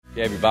If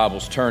you have your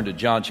Bibles, turn to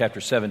John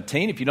chapter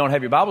 17. If you don't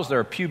have your Bibles, there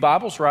are pew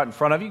Bibles right in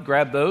front of you.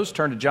 Grab those,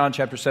 turn to John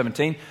chapter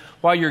 17.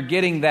 While you're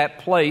getting that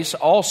place,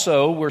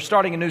 also, we're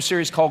starting a new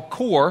series called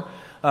Core.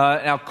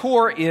 Now,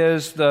 Core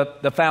is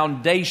the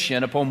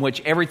foundation upon which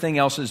everything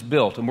else is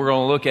built. And we're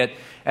going to look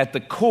at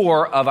the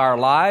core of our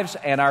lives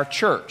and our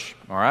church,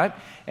 all right?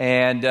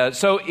 And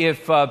so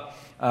if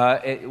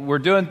we're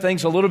doing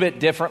things a little bit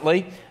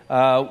differently,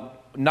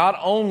 not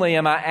only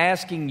am I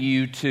asking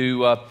you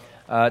to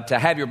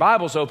have your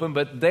Bibles open,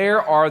 but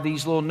there are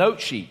these little note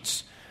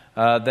sheets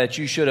that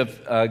you should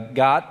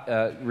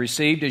have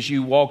received as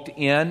you walked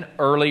in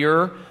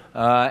earlier.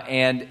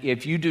 And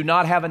if you do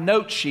not have a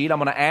note sheet, I'm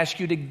going to ask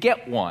you to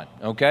get one,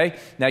 okay?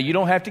 Now, you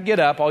don't have to get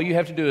up. All you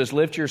have to do is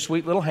lift your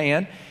sweet little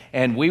hand,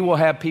 and we will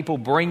have people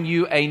bring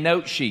you a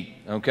note sheet,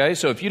 okay?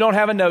 So if you don't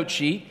have a note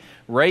sheet,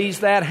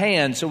 raise that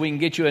hand so we can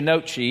get you a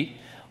note sheet.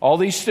 All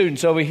these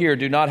students over here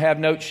do not have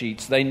note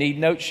sheets. They need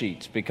note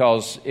sheets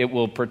because it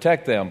will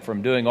protect them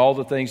from doing all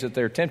the things that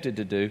they're tempted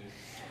to do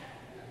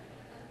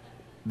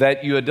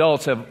that you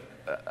adults have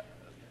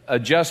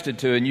adjusted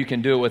to, and you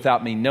can do it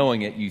without me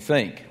knowing it, you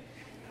think.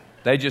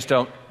 They just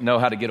don't know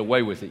how to get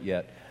away with it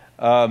yet.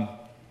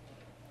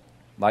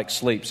 Like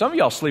sleep. Some of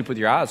y'all sleep with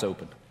your eyes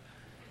open.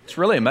 It's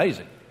really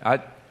amazing.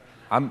 There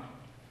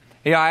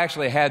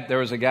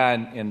was a guy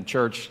in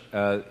church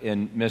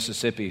in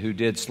Mississippi who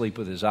did sleep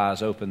with his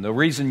eyes open. The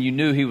reason you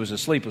knew he was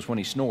asleep was when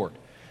he snored.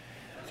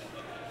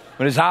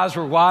 When his eyes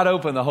were wide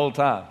open the whole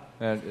time.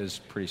 That is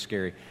pretty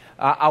scary.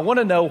 I want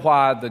to know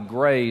why the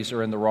grays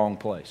are in the wrong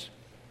place.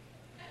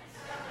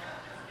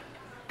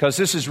 Because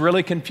this is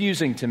really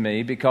confusing to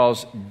me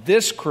because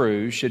this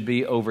crew should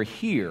be over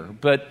here.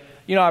 But,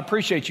 I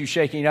appreciate you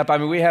shaking it up. I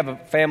mean, we have a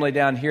family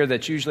down here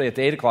that's usually at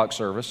the 8 o'clock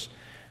service.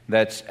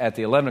 That's at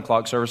the 11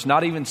 o'clock service,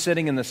 not even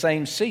sitting in the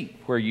same seat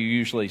where you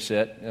usually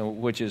sit,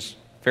 which is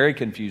very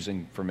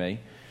confusing for me.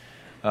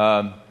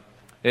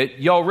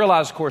 Y'all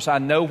realize, of course, I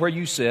know where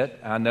you sit,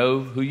 I know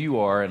who you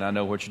are, and I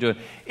know what you're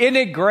doing. Isn't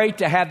it great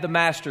to have the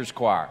Master's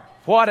Choir?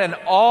 What an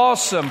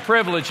awesome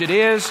privilege it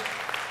is.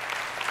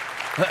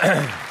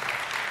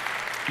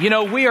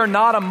 We are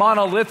not a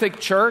monolithic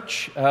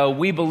church.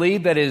 We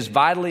believe that it is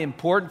vitally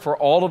important for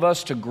all of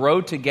us to grow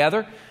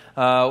together.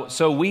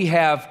 So we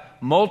have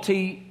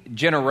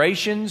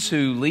multi-generations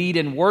who lead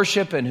in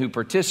worship and who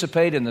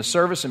participate in the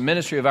service and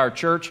ministry of our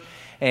church.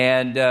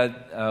 And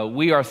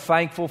we are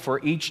thankful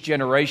for each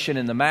generation.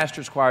 And the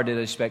Master's Choir did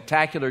a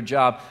spectacular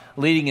job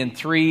leading in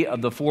 3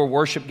 of the 4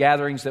 worship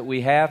gatherings that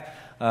we have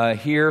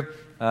here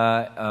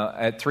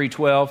at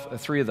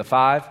 312, 3 of the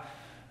 5,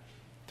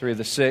 3 of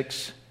the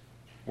 6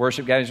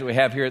 worship gatherings that we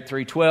have here at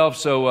 312.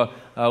 So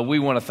we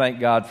want to thank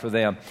God for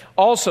them.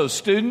 Also,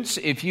 students,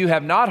 if you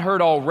have not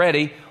heard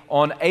already,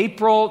 on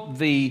April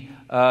the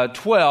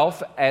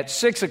 12th at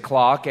 6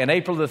 o'clock and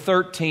April the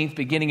 13th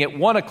beginning at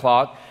 1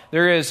 o'clock,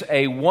 there is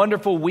a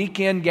wonderful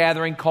weekend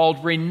gathering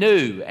called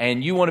Renew.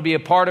 And you want to be a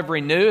part of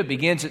Renew. It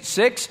begins at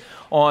 6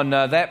 on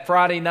that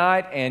Friday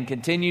night and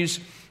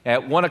continues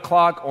at 1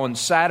 o'clock on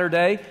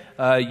Saturday.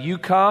 You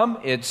come.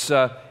 It's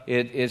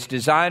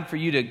designed for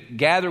you to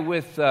gather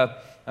with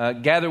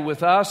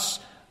us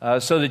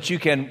so that you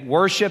can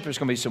worship. There's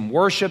going to be some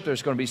worship.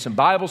 There's going to be some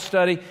Bible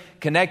study,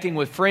 connecting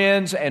with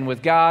friends and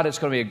with God. It's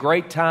going to be a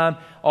great time.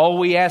 All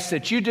we ask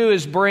that you do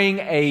is bring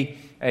a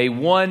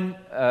one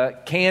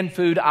canned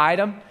food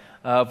item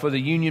for the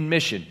Union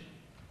Mission.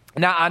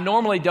 Now, I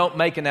normally don't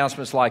make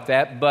announcements like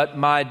that, but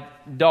my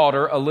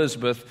daughter,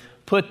 Elizabeth,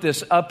 put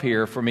this up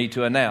here for me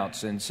to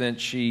announce. And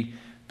since she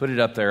put it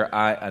up there,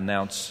 I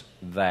announce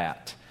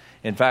that.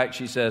 In fact,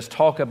 she says,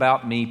 "Talk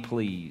about me,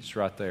 please,"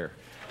 right there.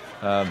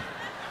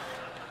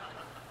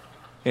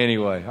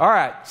 Anyway, all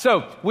right.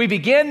 So we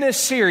begin this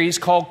series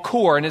called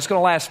Core, and it's going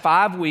to last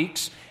 5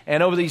 weeks.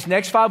 And over these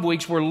next 5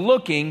 weeks, we're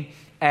looking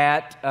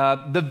at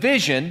the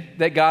vision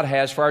that God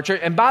has for our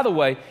church. And by the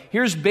way,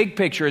 here's big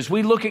picture. As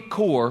we look at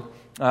Core,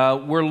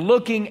 we're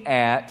looking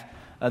at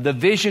the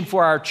vision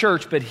for our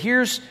church. But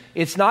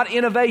it's not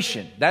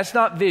innovation. That's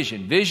not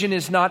vision. Vision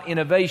is not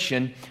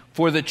innovation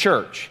for the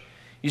church.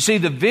 You see,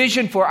 the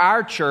vision for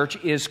our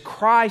church is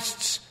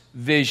Christ's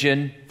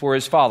vision for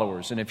His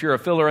followers. And if you're a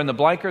filler in the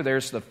blanker,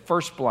 there's the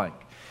first blank.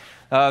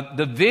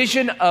 The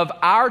vision of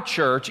our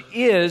church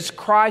is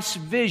Christ's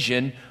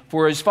vision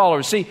for His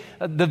followers. See,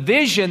 the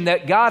vision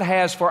that God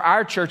has for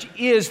our church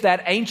is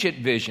that ancient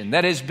vision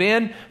that has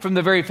been from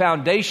the very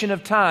foundation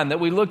of time that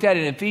we looked at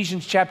in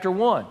Ephesians chapter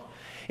 1.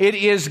 It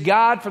is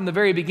God from the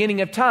very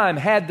beginning of time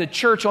had the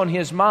church on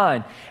His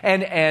mind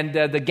and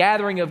the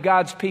gathering of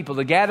God's people,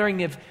 the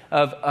gathering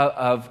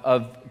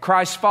of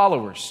Christ's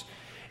followers.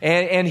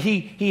 And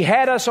he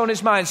had us on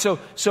His mind. So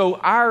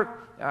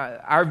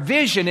our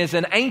vision is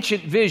an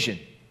ancient vision.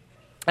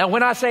 Now,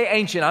 when I say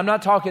ancient, I'm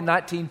not talking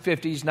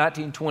 1950s,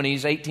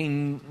 1920s,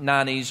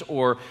 1890s,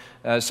 or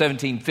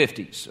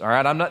 1750s. All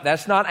right,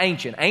 that's not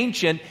ancient.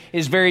 Ancient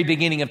is very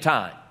beginning of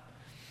time.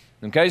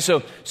 Okay,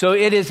 so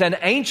it is an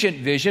ancient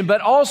vision, but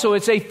also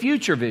it's a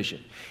future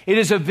vision. It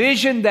is a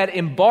vision that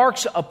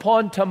embarks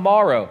upon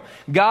tomorrow.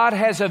 God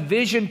has a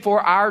vision for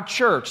our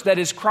church that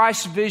is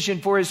Christ's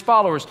vision for His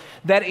followers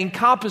that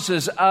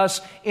encompasses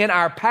us in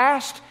our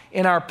past,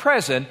 in our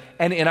present,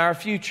 and in our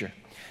future.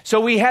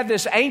 So we have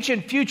this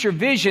ancient future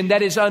vision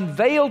that is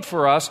unveiled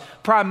for us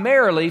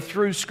primarily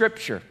through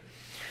Scripture.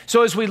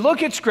 So as we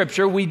look at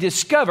Scripture, we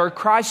discover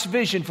Christ's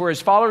vision for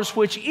His followers,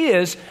 which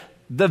is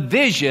the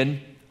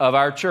vision of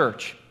our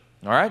church.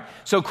 All right?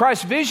 So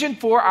Christ's vision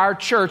for our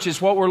church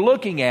is what we're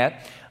looking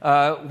at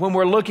when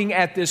we're looking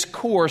at this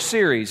core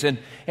series.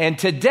 And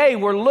today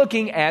we're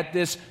looking at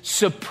this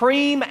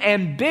supreme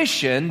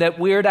ambition that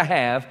we're to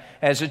have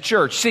as a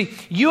church. See,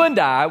 you and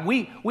I,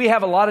 we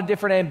have a lot of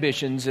different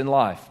ambitions in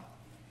life.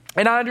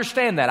 And I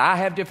understand that. I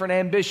have different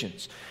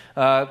ambitions.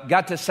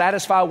 Got to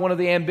satisfy one of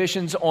the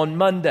ambitions on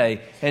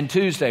Monday and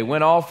Tuesday.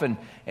 Went off and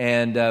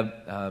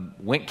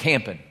went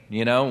camping,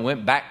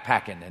 went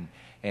backpacking.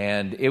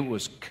 And it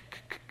was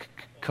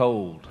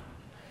cold.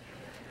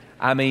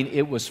 I mean,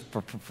 it was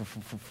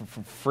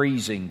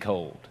freezing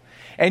cold.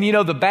 And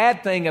the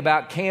bad thing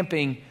about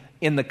camping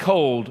in the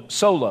cold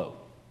solo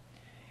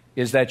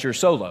is that you're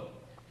solo.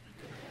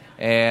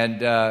 And,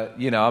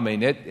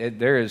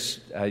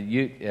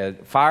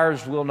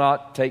 fires will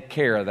not take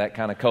care of that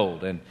kind of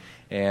cold. And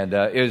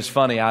it was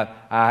funny.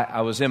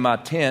 I was in my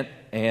tent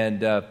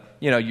and,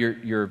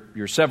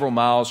 you're several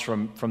miles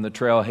from the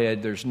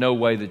trailhead. There's no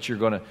way that you're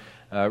going to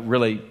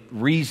really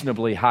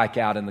reasonably hike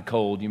out in the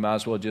cold. You might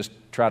as well just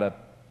try to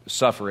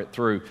suffer it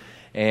through.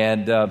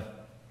 And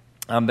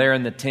I'm there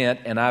in the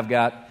tent, and I've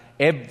got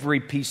every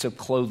piece of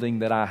clothing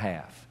that I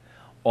have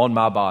on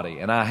my body,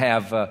 and I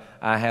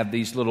have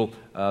these little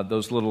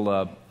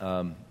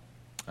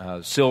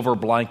silver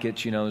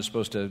blankets. They're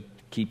supposed to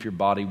keep your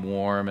body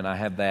warm, and I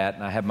have that,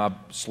 and I have my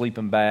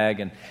sleeping bag,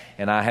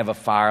 and I have a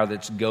fire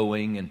that's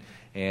going,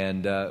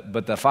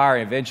 but the fire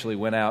eventually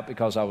went out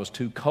because I was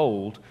too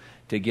cold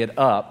to get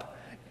up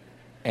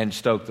and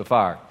stoke the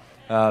fire.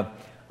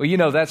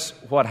 Well, that's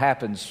what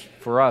happens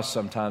for us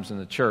sometimes in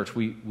the church.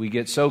 We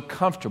get so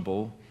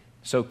comfortable,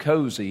 so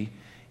cozy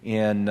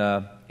in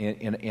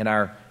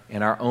our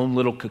own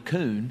little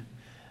cocoon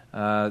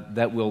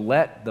that we'll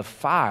let the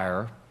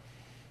fire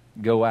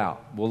go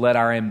out. We'll let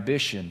our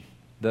ambition,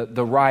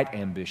 the right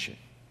ambition,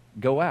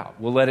 go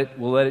out. We'll let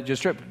it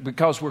just drip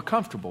because we're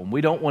comfortable and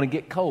we don't want to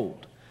get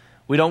cold.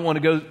 We don't want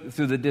to go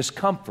through the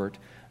discomfort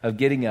of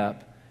getting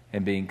up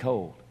and being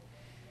cold.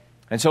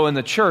 And so in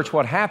the church,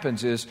 what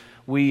happens is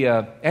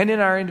and in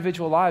our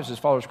individual lives as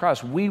followers of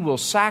Christ, we will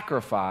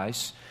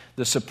sacrifice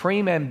the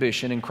supreme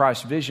ambition in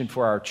Christ's vision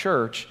for our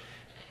church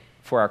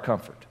for our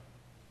comfort.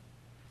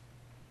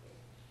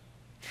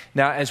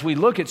 Now, as we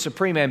look at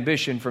supreme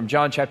ambition from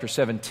John chapter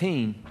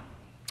 17,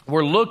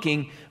 we're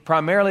looking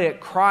primarily at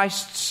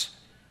Christ's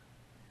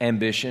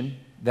ambition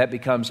that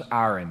becomes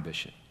our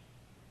ambition.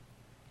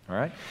 All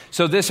right?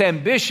 So this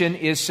ambition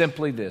is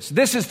simply this.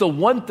 This is the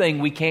one thing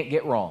we can't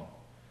get wrong.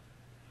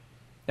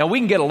 Now, we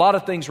can get a lot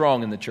of things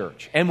wrong in the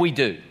church, and we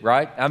do,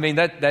 right? I mean,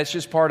 that's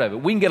just part of it.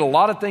 We can get a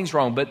lot of things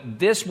wrong, but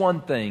this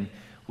one thing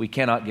we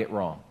cannot get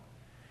wrong.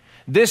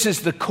 This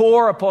is the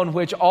core upon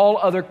which all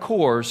other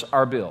cores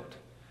are built.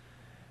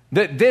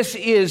 This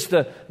is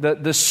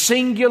the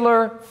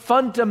singular,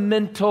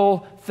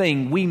 fundamental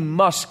thing we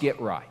must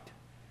get right.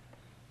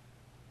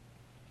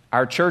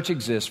 Our church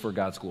exists for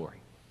God's glory.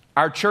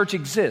 Our church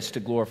exists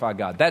to glorify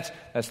God. That's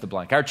the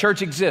blank. Our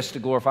church exists to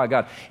glorify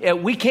God.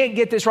 We can't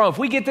get this wrong. If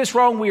we get this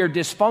wrong, we are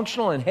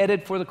dysfunctional and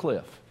headed for the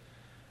cliff.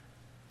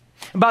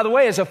 And by the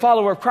way, as a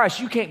follower of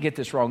Christ, you can't get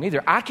this wrong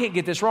either. I can't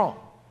get this wrong.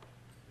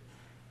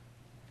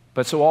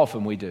 But so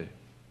often we do.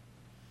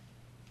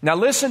 Now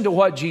listen to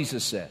what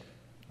Jesus said.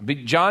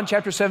 John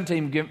chapter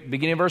 17,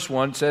 beginning of verse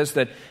 1, says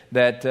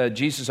that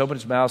Jesus opened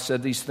his mouth,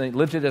 said these things,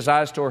 lifted his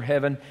eyes toward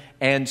heaven,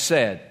 and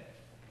said,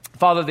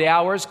 Father, the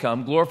hour has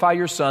come. Glorify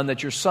your Son,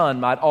 that your Son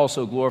might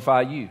also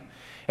glorify you.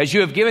 As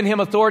you have given him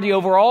authority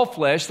over all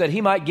flesh, that he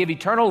might give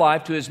eternal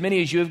life to as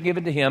many as you have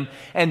given to him.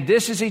 And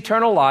this is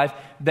eternal life,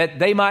 that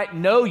they might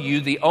know you,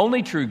 the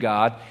only true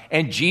God,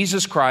 and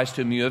Jesus Christ,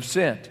 whom you have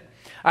sent.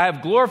 I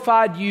have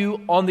glorified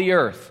you on the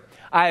earth.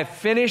 I have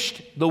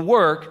finished the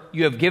work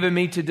you have given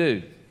me to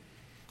do.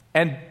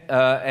 And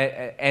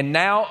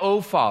now,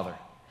 O Father,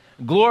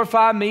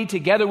 glorify me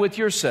together with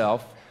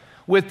yourself,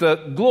 with the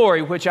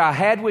glory which I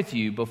had with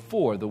you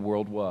before the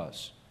world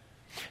was.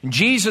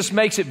 Jesus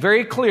makes it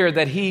very clear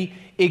that he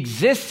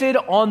existed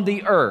on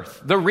the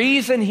earth. The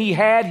reason he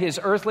had his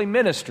earthly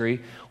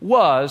ministry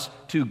was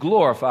to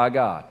glorify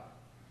God.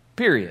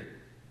 Period.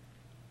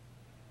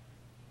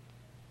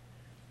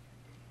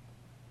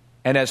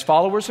 And as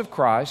followers of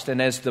Christ,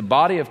 and as the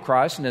body of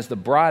Christ, and as the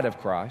bride of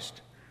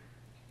Christ,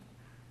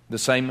 the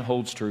same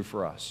holds true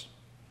for us.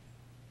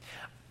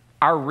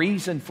 Our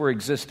reason for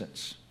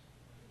existence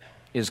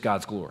is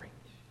God's glory.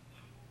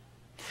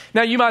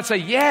 Now you might say,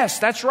 yes,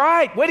 that's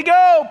right. Way to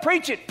go.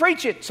 Preach it,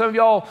 preach it. Some of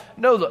y'all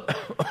know the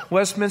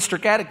Westminster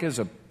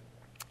Catechism.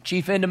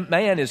 Chief end of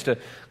man is to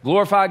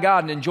glorify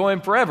God and enjoy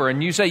Him forever.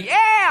 And you say,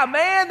 yeah,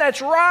 man,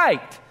 that's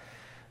right.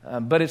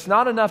 But it's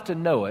not enough to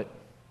know it.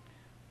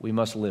 We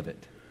must live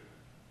it.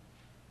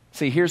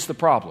 See, here's the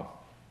problem.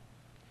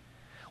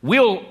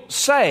 We'll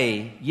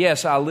say,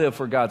 yes, I live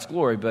for God's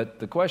glory, but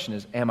the question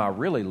is, am I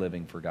really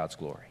living for God's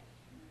glory?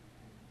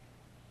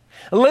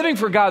 Living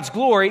for God's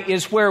glory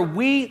is where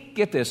we,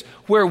 get this,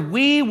 where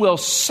we will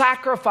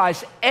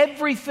sacrifice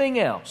everything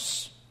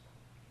else.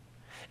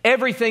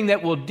 Everything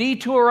that will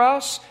detour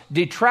us,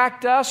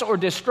 detract us, or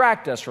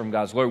distract us from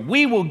God's glory.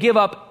 We will give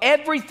up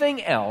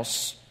everything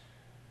else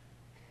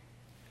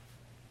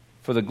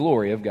for the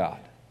glory of God.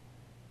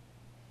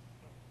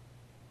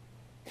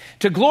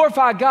 To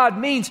glorify God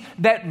means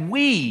that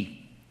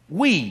we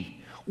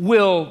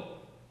will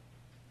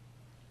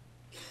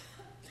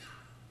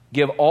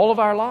give all of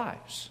our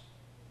lives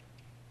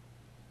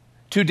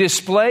to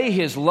display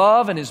His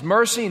love and His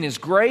mercy and His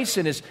grace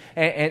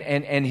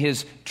and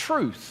His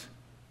truth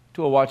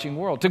to a watching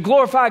world. To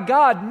glorify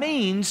God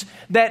means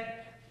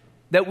that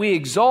we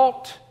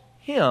exalt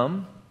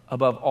Him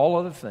above all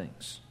other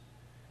things,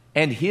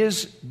 and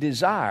His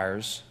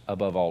desires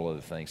above all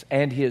other things,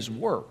 and His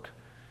work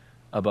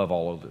above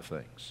all other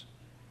things.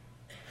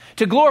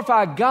 To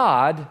glorify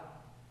God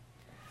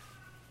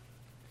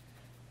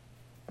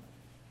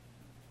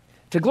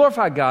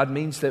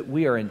means that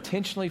we are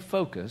intentionally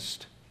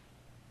focused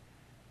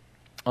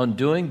on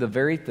doing the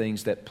very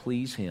things that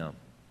please Him,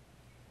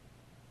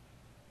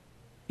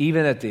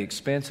 even at the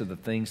expense of the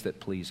things that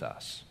please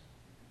us.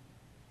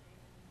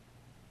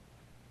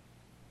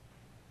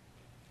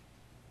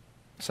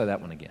 Say that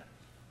one again.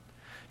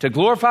 To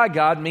glorify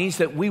God means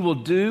that we will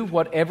do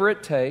whatever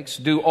it takes,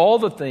 do all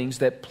the things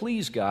that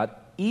please God,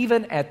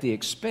 even at the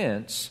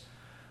expense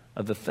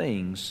of the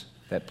things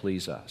that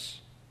please us.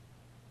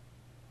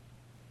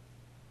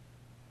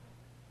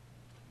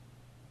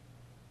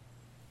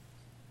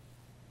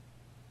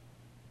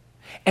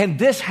 And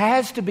this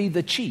has to be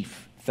the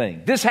chief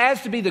thing. This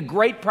has to be the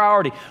great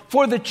priority.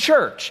 For the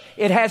church,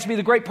 it has to be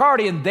the great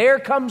priority, and there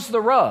comes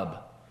the rub.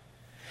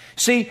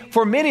 See,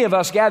 for many of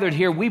us gathered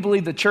here, we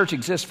believe the church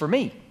exists for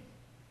me.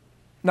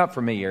 Not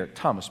for me, Eric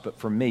Thomas, but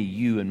for me,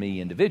 you and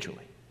me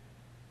individually.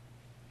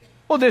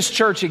 Well, this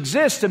church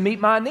exists to meet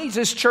my needs.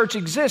 This church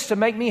exists to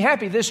make me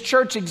happy. This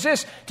church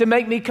exists to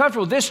make me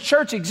comfortable. This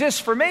church exists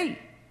for me.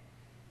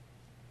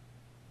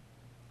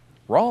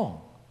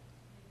 Wrong.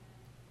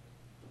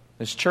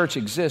 This church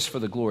exists for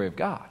the glory of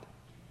God,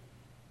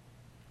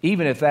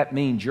 even if that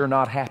means you're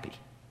not happy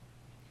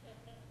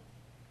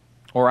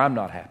or I'm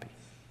not happy.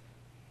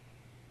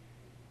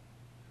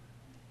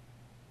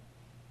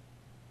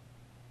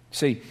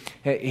 See,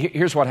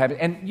 here's what happened.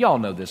 And y'all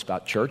know this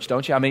about church,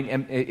 don't you? I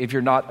mean, if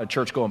you're not a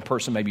church-going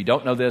person, maybe you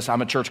don't know this.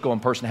 I'm a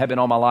church-going person, have been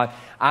all my life.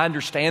 I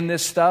understand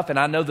this stuff, and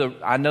I know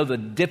the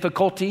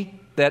difficulty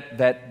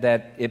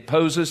that it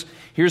poses.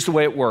 Here's the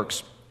way it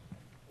works.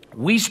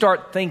 We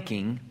start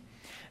thinking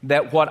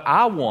that what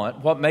I want,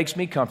 what makes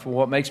me comfortable,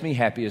 what makes me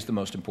happy is the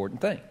most important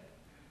thing.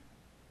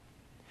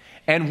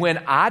 And when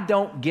I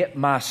don't get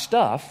my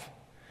stuff,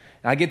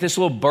 I get this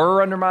little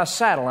burr under my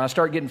saddle, and I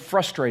start getting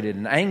frustrated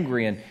and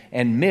angry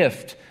and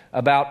miffed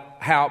about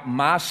how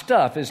my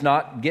stuff is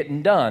not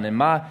getting done, and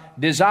my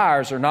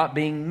desires are not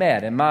being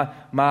met, and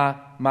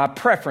my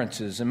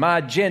preferences and my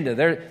agenda,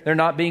 they're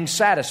not being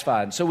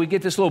satisfied. And so we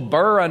get this little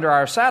burr under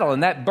our saddle,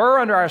 and that burr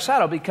under our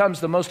saddle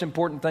becomes the most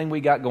important thing we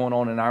got going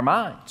on in our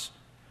minds.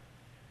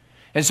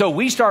 And so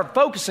we start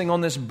focusing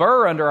on this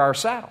burr under our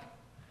saddle.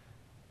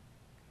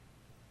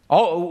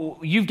 Oh,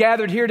 you've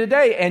gathered here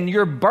today, and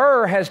your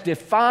burr has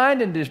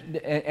defined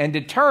and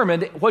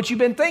determined what you've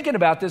been thinking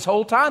about this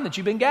whole time that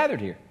you've been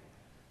gathered here.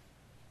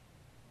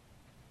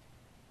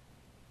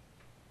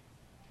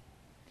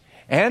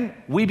 And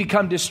we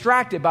become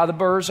distracted by the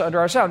burrs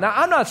under our saddle. Now,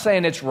 I'm not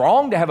saying it's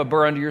wrong to have a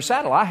burr under your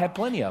saddle. I have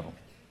plenty of them,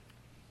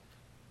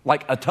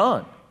 like a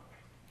ton.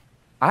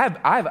 I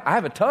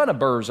have a ton of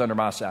burrs under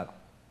my saddle.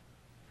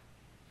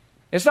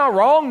 It's not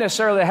wrong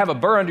necessarily to have a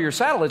burr under your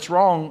saddle. It's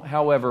wrong,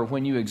 however,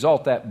 when you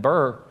exalt that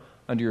burr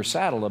under your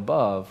saddle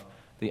above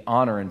the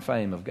honor and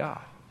fame of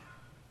God.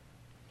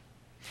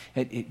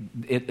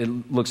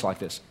 It looks like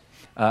this.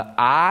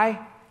 I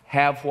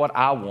have what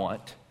I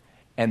want,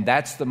 and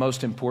that's the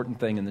most important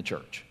thing in the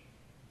church.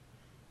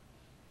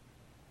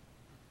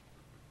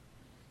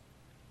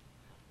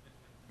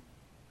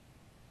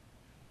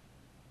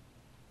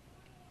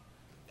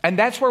 And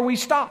that's where we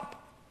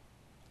stop.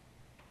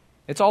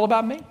 It's all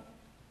about me.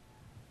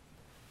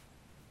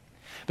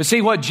 But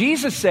see, what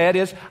Jesus said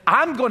is,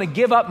 I'm going to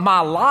give up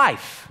my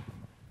life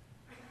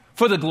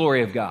for the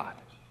glory of God.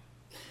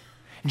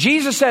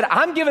 Jesus said,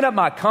 I'm giving up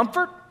my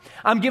comfort.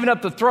 I'm giving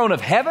up the throne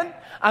of heaven.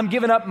 I'm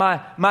giving up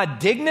my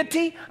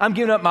dignity. I'm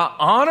giving up my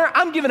honor.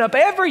 I'm giving up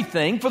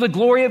everything for the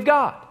glory of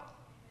God.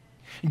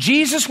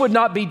 Jesus would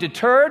not be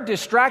deterred,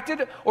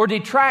 distracted, or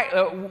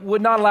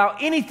would not allow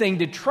anything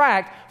to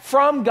detract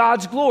from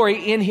God's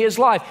glory in His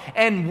life.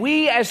 And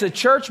we as a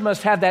church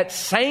must have that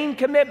same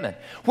commitment,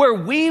 where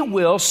we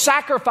will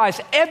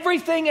sacrifice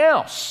everything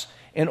else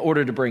in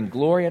order to bring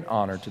glory and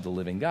honor to the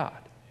living God.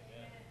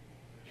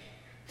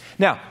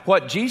 Now,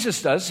 what Jesus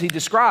does, he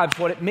describes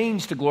what it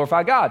means to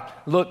glorify God.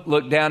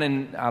 Look down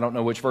in, I don't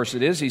know which verse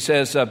it is. He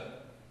says, I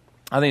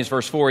think it's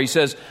verse 4. He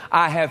says,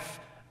 I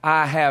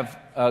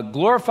have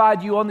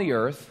glorified you on the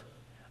earth.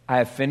 I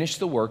have finished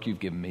the work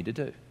you've given me to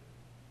do.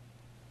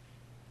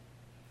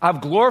 I've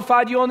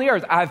glorified you on the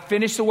earth. I've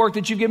finished the work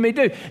that you've given me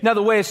to do. Now,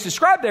 the way it's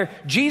described there,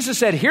 Jesus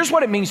said, here's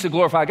what it means to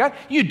glorify God.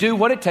 You do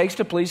what it takes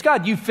to please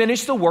God. You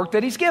finish the work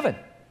that he's given.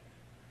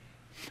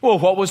 Well,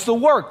 what was the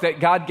work that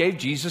God gave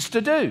Jesus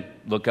to do?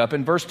 Look up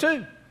in verse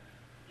 2.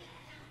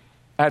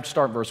 I have to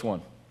start in verse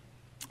 1.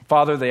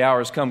 Father, the hour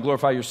has come.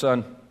 Glorify your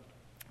Son,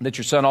 that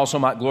your Son also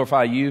might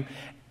glorify you.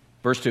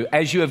 Verse 2.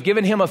 As you have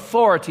given him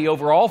authority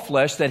over all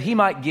flesh, that he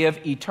might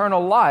give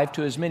eternal life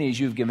to as many as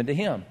you have given to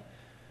him.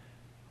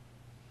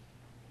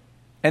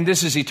 And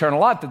this is eternal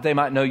life, that they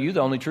might know you, the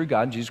only true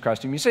God, and Jesus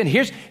Christ whom you sent.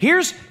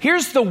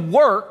 Here's the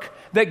work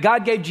that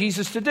God gave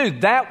Jesus to do.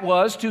 That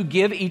was to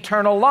give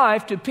eternal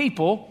life to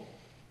people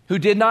who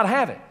did not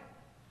have it.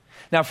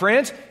 Now,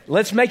 friends,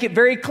 let's make it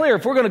very clear.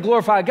 If we're going to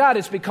glorify God,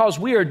 it's because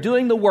we are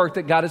doing the work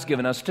that God has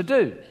given us to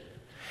do.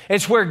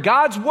 It's where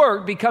God's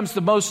work becomes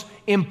the most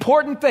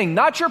important thing.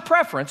 Not your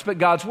preference, but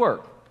God's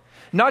work.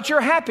 Not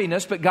your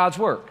happiness, but God's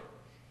work.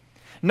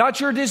 Not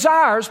your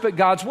desires, but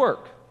God's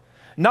work.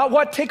 Not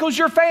what tickles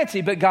your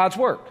fancy, but God's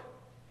work.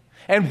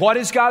 And what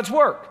is God's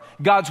work?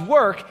 God's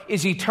work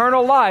is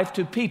eternal life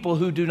to people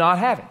who do not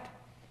have it.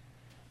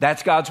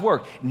 That's God's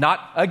work.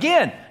 Not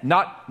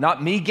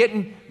me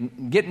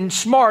getting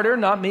smarter,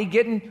 not me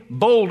getting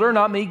bolder,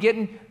 not me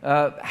getting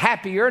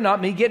happier, not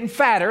me getting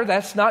fatter.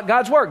 That's not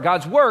God's work.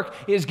 God's work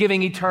is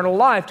giving eternal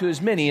life to as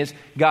many as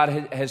God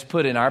has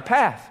put in our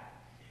path.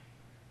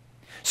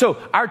 So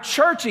our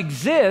church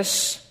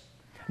exists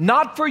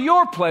not for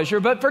your pleasure,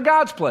 but for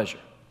God's pleasure.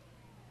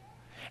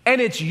 And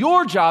it's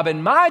your job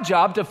and my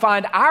job to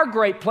find our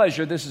great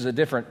pleasure. This is a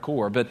different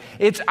core, but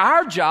it's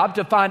our job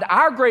to find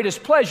our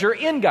greatest pleasure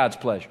in God's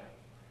pleasure.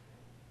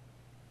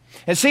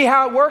 And see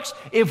how it works?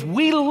 If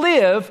we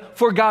live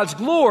for God's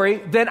glory,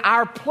 then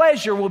our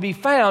pleasure will be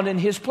found in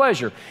his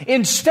pleasure.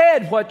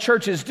 Instead, what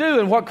churches do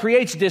and what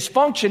creates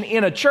dysfunction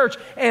in a church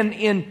and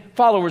in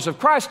followers of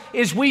Christ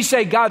is we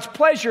say God's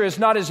pleasure is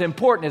not as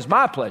important as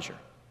my pleasure.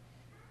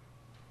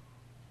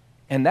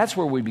 And that's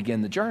where we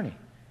begin the journey.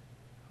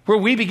 Where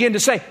we begin to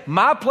say,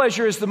 my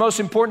pleasure is the most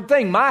important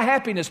thing. My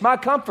happiness, my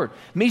comfort,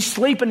 me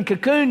sleeping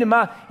cocooned in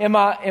my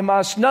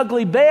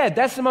snuggly bed.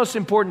 That's the most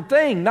important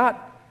thing.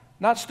 Not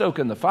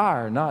stoking the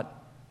fire,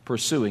 not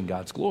pursuing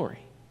God's glory.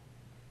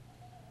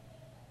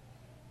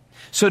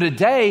 So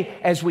today,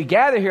 as we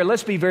gather here,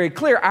 let's be very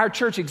clear. Our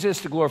church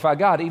exists to glorify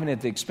God, even at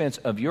the expense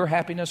of your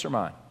happiness or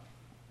mine.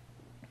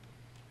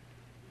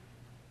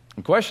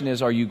 The question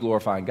is, are you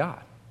glorifying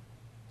God?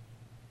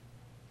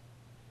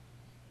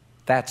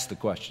 That's the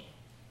question.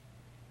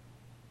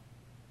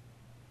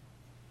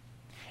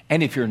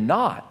 And if you're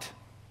not,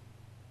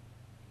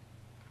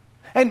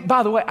 and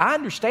by the way, I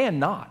understand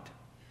not.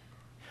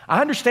 I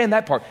understand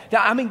that part.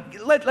 Now, I mean,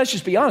 let's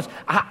just be honest.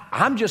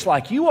 I'm just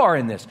like you are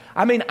in this.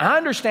 I mean, I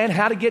understand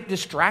how to get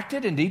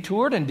distracted and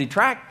detoured and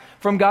detract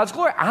from God's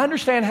glory. I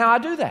understand how I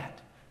do that.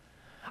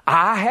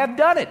 I have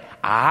done it.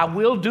 I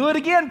will do it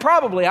again,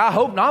 probably. I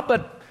hope not,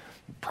 but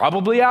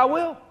probably I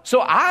will. So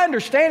I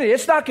understand it.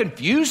 It's not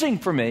confusing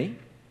for me.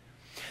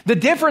 The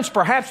difference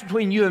perhaps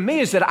between you and me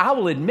is that I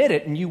will admit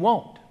it and you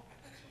won't.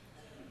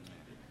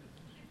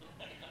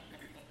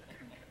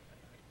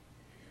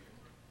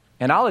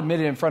 And I'll admit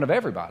it in front of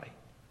everybody.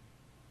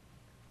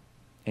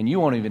 And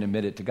you won't even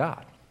admit it to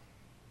God.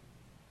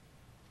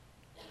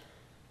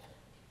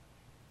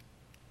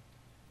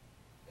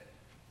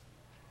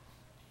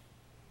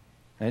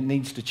 And it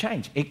needs to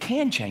change. It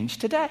can change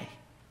today.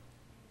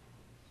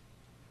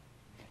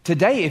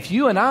 Today, if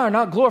you and I are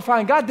not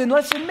glorifying God, then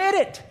let's admit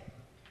it.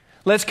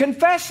 Let's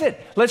confess it.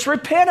 Let's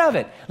repent of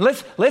it.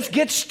 Let's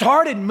get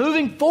started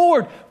moving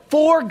forward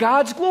for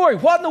God's glory.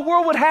 What in the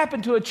world would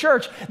happen to a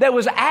church that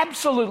was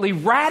absolutely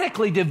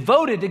radically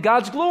devoted to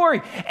God's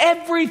glory?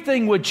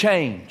 Everything would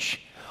change.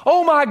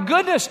 Oh my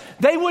goodness,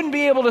 they wouldn't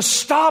be able to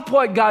stop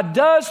what God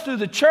does through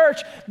the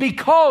church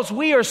because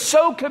we are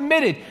so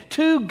committed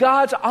to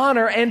God's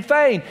honor and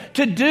fame,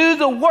 to do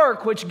the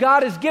work which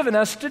God has given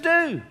us to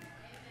do.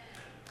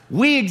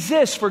 We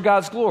exist for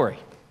God's glory.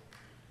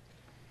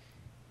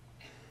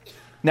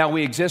 Now,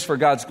 we exist for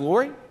God's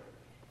glory,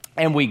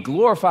 and we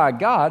glorify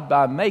God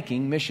by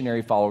making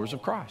missionary followers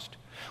of Christ.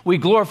 We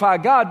glorify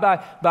God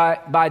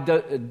by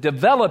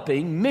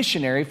developing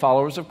missionary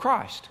followers of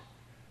Christ.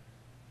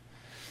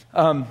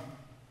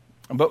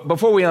 But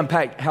before we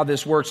unpack how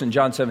this works in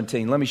John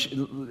 17,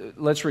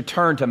 let's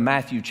return to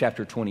Matthew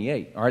chapter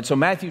 28. All right, so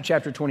Matthew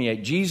chapter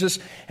 28. Jesus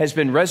has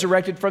been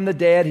resurrected from the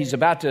dead. He's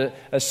about to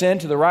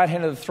ascend to the right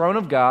hand of the throne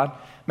of God.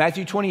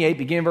 Matthew 28,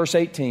 beginning verse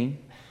 18.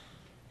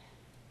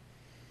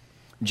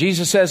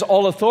 Jesus says,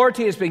 "All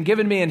authority has been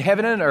given me in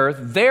heaven and earth.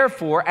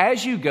 Therefore,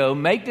 as you go,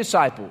 make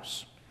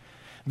disciples,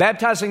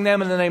 baptizing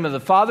them in the name of the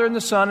Father and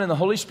the Son and the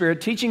Holy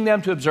Spirit, teaching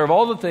them to observe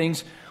all the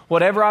things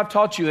whatever I've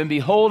taught you, and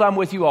behold, I'm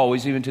with you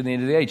always, even to the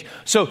end of the age.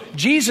 So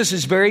Jesus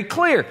is very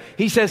clear.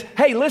 He says,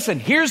 hey, listen,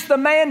 here's the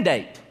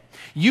mandate.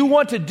 You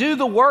want to do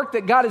the work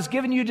that God has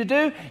given you to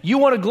do? You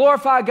want to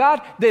glorify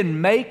God? Then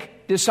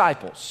make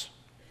disciples.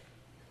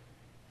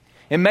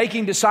 In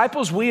making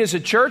disciples, we as a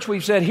church,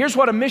 we've said, here's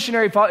what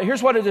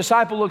a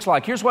disciple looks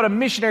like. Here's what a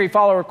missionary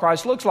follower of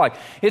Christ looks like.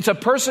 It's a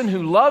person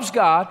who loves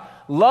God,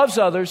 loves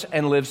others,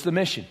 and lives the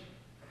mission.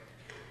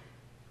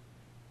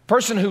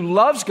 Person who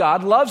loves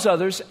God, loves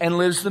others, and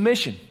lives the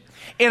mission.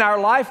 In our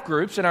life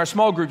groups, in our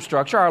small group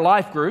structure, our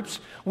life groups,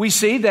 we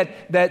see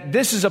that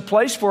this is a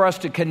place for us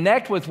to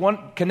connect with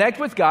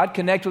God,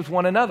 connect with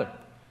one another.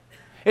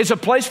 It's a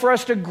place for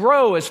us to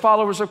grow as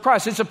followers of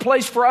Christ. It's a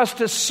place for us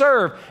to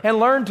serve and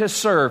learn to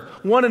serve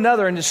one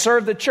another and to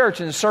serve the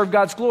church and to serve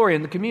God's glory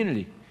in the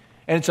community.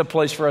 And it's a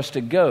place for us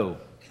to go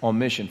on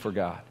mission for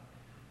God.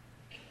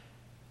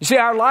 You see,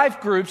 our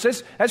life groups,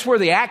 that's where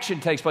the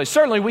action takes place.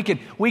 Certainly we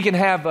can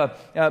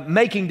have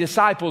making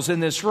disciples in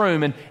this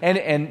room,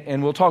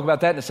 and we'll talk about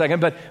that in a second.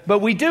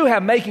 But we do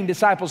have making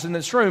disciples in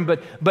this room,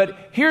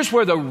 but here's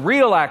where the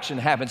real action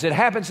happens. It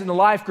happens in the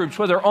life groups,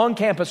 whether on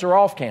campus or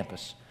off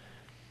campus.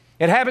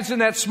 It happens in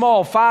that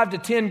small 5 to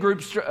 10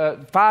 groups,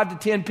 5 to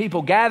 10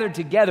 people gathered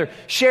together,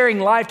 sharing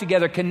life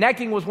together,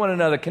 connecting with one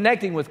another,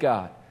 connecting with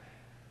God,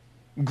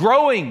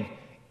 growing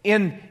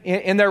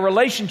in their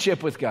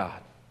relationship with God.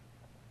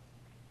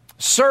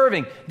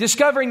 Serving,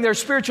 discovering their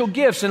spiritual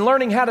gifts and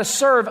learning how to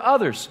serve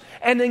others,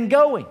 and then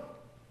going.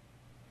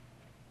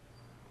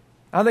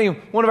 I think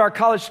one of our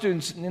college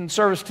students in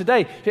service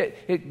today,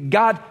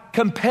 God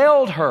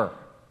compelled her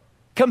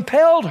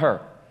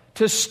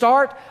to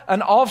start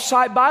an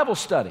off-site Bible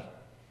study.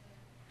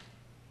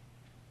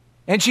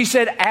 And she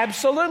said,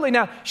 absolutely.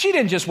 Now, she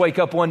didn't just wake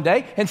up one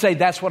day and say,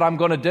 that's what I'm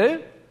going to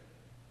do.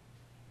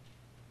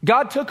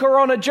 God took her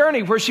on a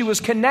journey where she was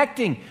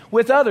connecting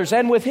with others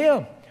and with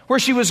Him, where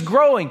she was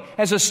growing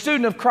as a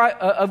student of Christ,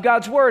 of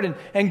God's Word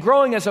and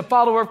growing as a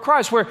follower of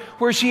Christ,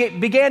 where she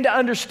began to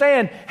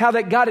understand how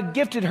that God had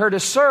gifted her to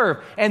serve.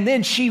 And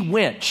then she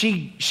went.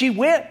 She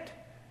went.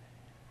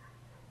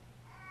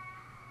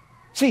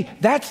 See,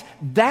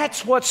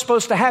 that's what's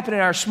supposed to happen in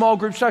our small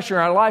group structure,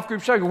 in our life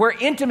group structure, where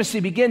intimacy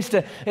begins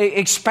to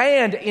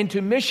expand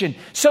into mission,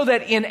 so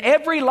that in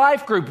every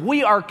life group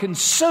we are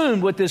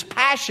consumed with this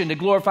passion to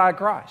glorify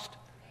Christ.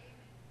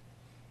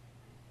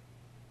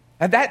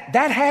 And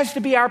that has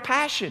to be our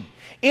passion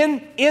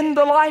in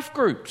the life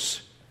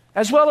groups,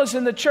 as well as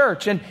in the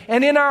church and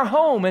in our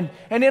home and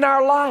in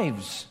our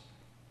lives.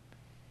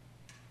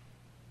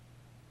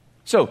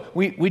 So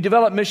we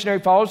develop missionary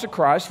followers of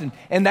Christ,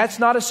 and that's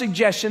not a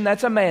suggestion,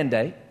 that's a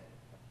mandate.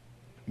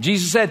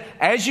 Jesus said,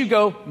 as you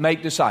go,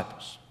 make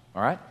disciples.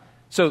 All right?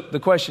 So the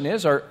question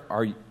is, are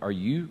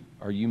you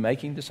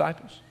making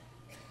disciples?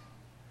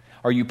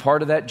 Are you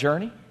part of that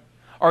journey?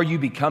 Are you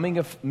becoming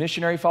a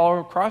missionary follower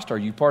of Christ? Are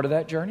you part of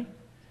that journey?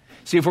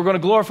 See, if we're going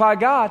to glorify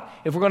God,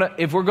 if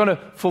we're going to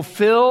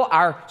fulfill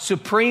our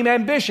supreme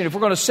ambition, if we're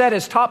going to set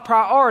as top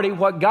priority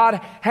what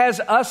God has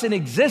us in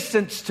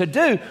existence to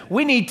do,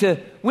 we need to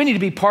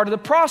be part of the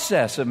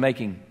process of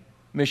making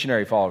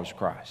missionary followers of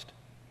Christ.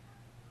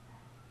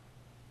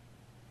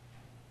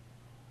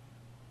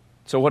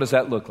 So what does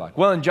that look like?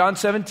 Well, in John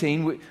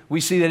 17,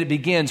 we see that it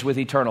begins with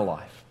eternal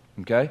life.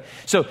 Okay?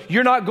 So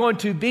you're not going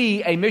to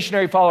be a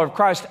missionary follower of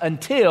Christ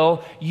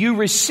until you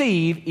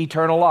receive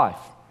eternal life.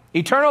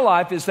 Eternal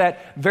life is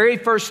that very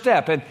first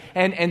step.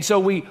 And so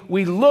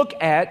we look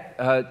at,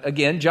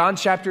 again, John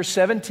chapter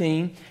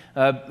 17,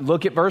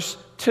 look at verse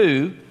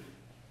 2,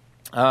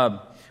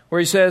 where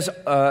he says,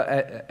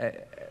 I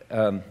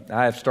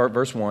have to start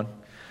verse 1.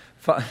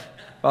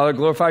 Father,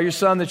 glorify your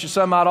Son, that your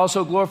Son might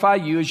also glorify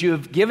you, as you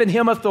have given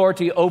him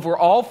authority over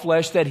all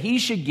flesh, that he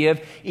should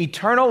give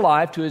eternal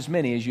life to as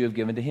many as you have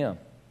given to him.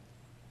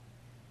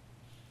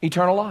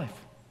 Eternal life.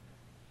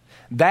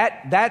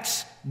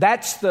 That's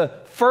the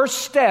first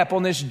step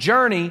on this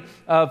journey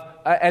of,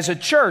 as a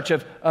church,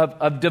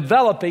 of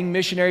developing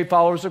missionary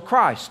followers of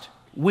Christ.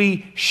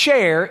 We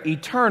share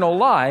eternal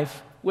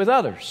life with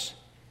others.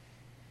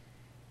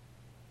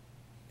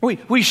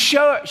 We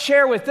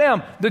share with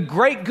them the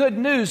great good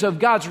news of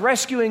God's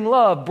rescuing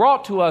love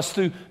brought to us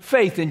through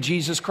faith in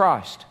Jesus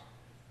Christ.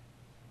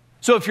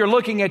 So if you're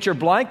looking at your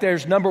blank,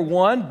 there's number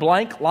 1,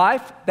 blank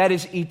life. That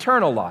is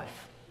eternal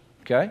life.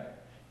 Okay?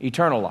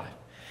 Eternal life.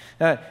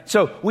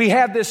 So we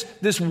have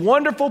this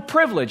wonderful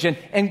privilege.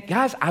 And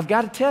guys, I've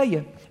got to tell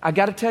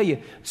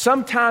you,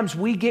 sometimes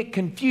we get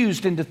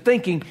confused into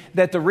thinking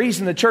that the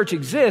reason the church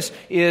exists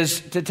is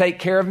to take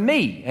care of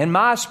me and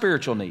my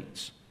spiritual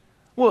needs.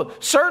 Well,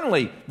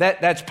 certainly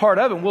that's part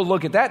of it. We'll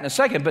look at that in a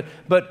second.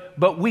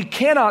 But we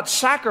cannot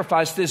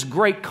sacrifice this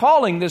great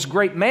calling, this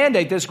great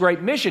mandate, this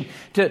great mission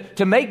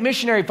to make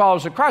missionary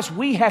followers of Christ.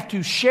 We have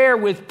to share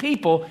with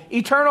people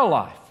eternal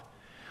life.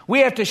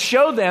 We have to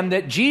show them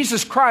that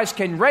Jesus Christ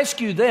can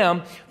rescue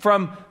them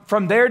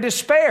from their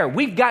despair.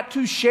 We've got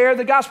to share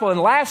the gospel.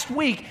 And last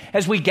week,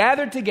 as we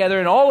gathered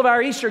together in all of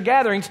our Easter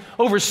gatherings,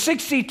 over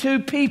 62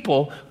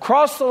 people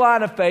crossed the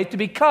line of faith to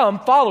become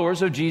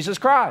followers of Jesus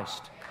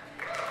Christ.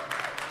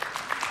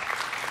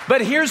 But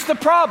here's the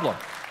problem.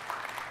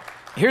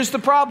 Here's the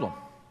problem.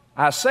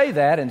 I say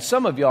that, and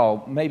some of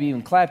y'all maybe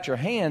even clapped your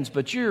hands,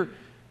 but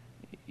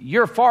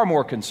you're far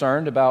more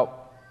concerned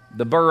about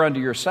the burr under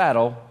your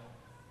saddle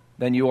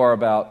than you are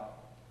about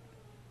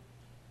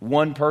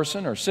one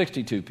person or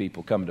 62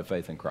 people coming to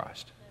faith in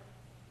Christ.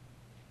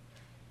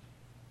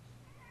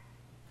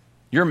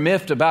 You're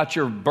miffed about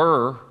your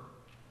burr,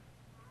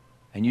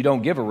 and you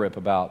don't give a rip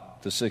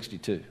about the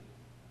 62.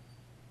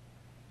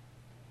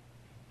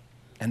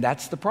 And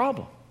that's the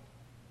problem.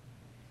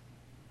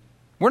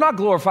 We're not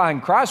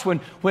glorifying Christ when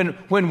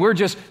we're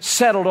just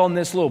settled on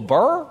this little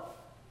burr.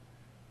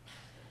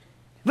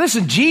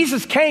 Listen,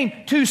 Jesus came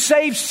to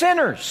save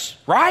sinners,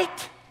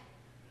 right?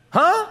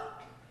 Huh?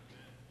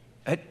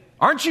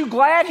 Aren't you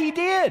glad He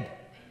did?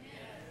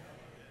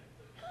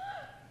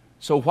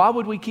 So why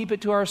would we keep it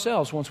to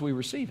ourselves once we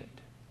receive it?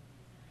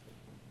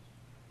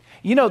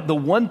 You know, the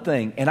one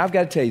thing, and I've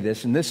got to tell you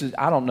this, and this is,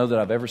 I don't know that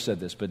I've ever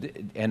said this,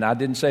 and I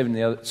didn't say it in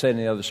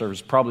the other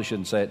service, probably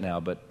shouldn't say it now,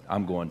 but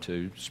I'm going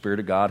to. Spirit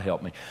of God,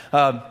 help me.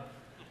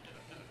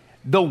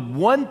 The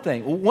one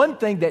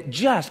thing that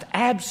just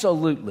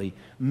absolutely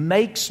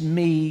makes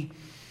me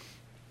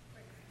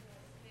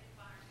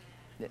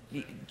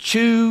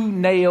chew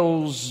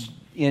nails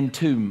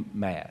into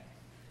mad.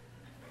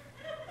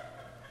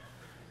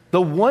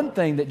 The one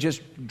thing that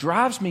just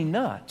drives me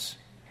nuts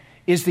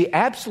is the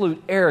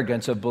absolute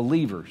arrogance of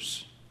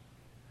believers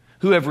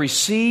who have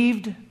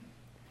received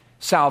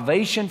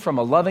salvation from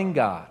a loving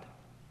God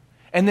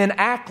and then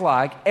act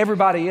like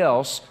everybody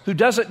else who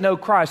doesn't know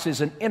Christ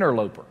is an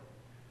interloper,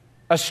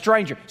 a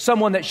stranger,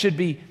 someone that should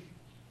be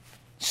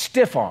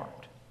stiff-armed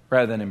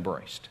rather than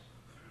embraced.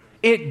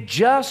 It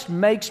just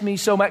makes me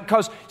so mad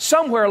because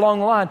somewhere along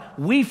the line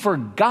we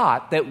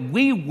forgot that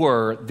we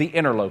were the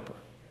interloper.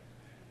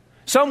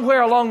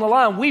 Somewhere along the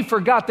line, we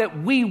forgot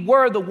that we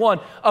were the one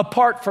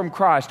apart from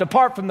Christ,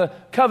 apart from the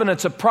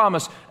covenants of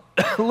promise,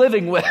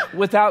 living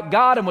without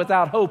God and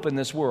without hope in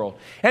this world.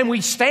 And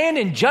we stand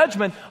in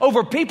judgment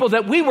over people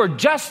that we were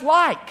just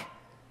like.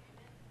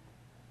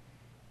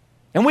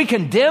 And we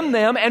condemn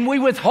them and we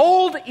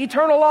withhold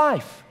eternal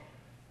life.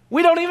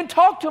 We don't even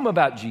talk to them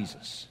about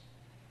Jesus.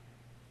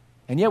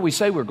 And yet we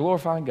say we're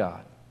glorifying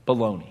God.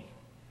 Baloney.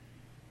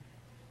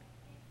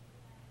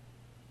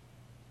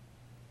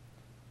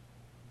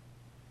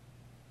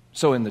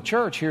 So in the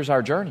church, here's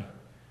our journey.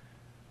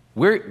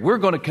 We're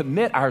going to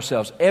commit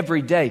ourselves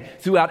every day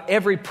throughout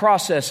every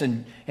process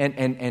and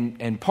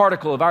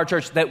particle of our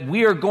church that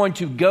we are going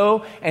to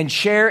go and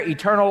share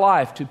eternal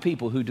life to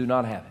people who do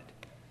not have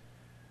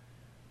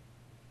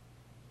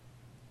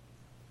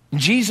it.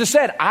 Jesus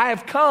said, I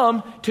have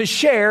come to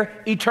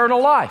share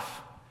eternal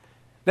life,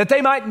 that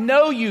they might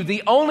know you,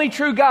 the only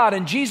true God,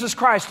 and Jesus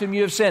Christ whom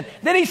you have sent.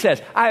 Then He says,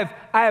 I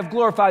have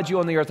glorified you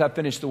on the earth. I've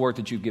finished the work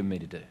that you've given me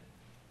to do.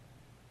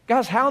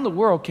 Guys, how in the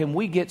world can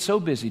we get so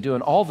busy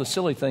doing all the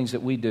silly things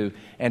that we do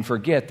and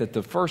forget that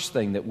the first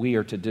thing that we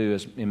are to do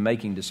in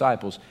making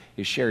disciples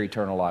is share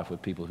eternal life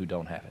with people who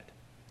don't have it?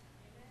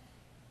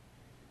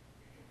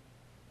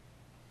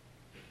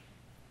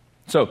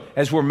 So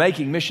as we're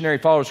making missionary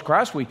followers of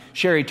Christ, we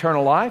share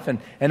eternal life. And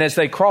as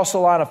they cross the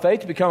line of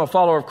faith to become a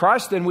follower of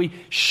Christ, then we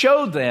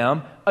show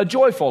them a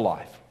joyful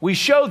life. We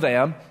show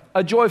them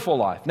a joyful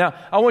life. Now,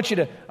 I want you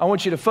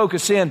to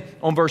focus in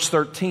on verse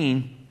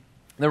 13.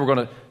 Then we're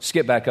going to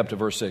skip back up to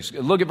verse 6.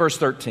 Look at verse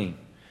 13.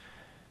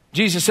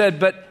 Jesus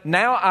said, but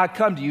now I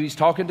come to you. He's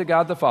talking to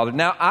God the Father.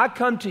 Now I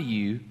come to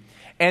you,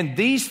 and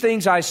these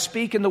things I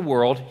speak in the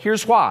world.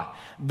 Here's why.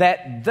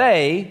 That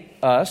they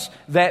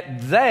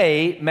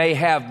may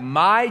have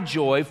my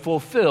joy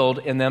fulfilled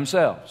in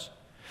themselves.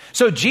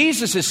 So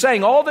Jesus is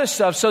saying all this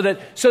stuff so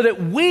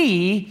that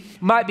we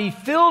might be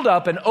filled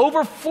up and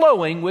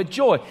overflowing with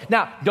joy.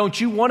 Now, don't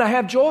you want to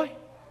have joy?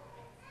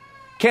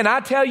 Can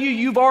I tell you,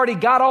 you've already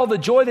got all the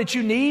joy that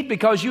you need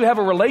because you have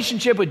a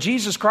relationship with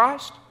Jesus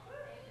Christ?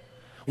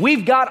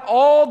 We've got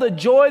all the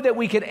joy that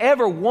we could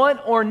ever want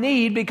or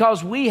need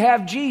because we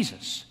have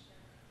Jesus.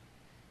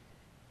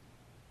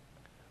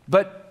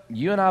 But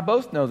you and I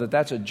both know that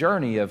that's a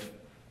journey of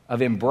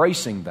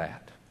embracing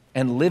that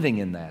and living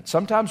in that.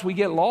 Sometimes we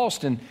get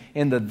lost in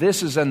the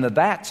thises and the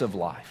that's of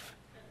life,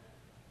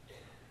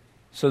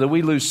 so that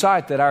we lose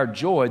sight that our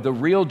joy, the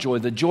real joy,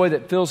 the joy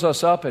that fills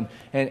us up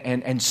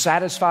and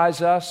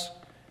satisfies us,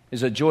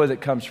 is a joy that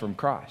comes from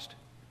Christ.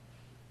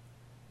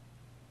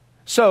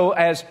 So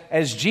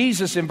as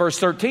Jesus in verse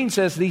 13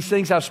 says, these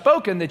things I've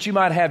spoken that you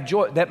might have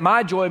joy, that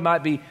my joy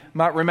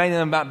might remain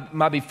in them,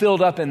 might be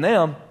filled up in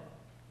them.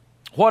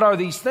 What are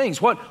these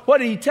things? What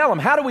did He tell them?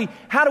 How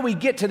do we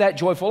get to that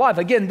joyful life?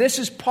 Again, this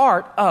is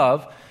part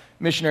of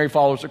missionary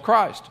followers of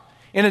Christ.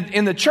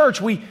 In the church,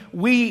 we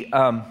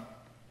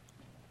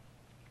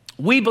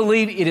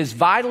believe it is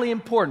vitally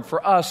important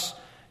for us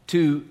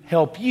to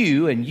help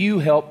you and you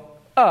help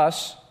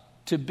us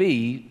to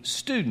be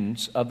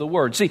students of the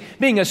Word. See,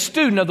 being a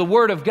student of the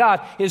Word of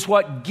God is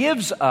what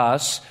gives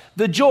us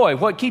the joy,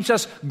 what keeps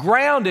us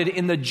grounded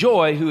in the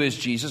joy who is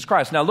Jesus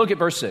Christ. Now look at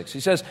verse 6. He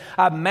says,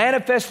 I've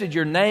manifested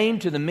your name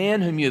to the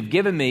men whom you have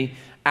given me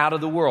out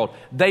of the world.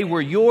 They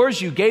were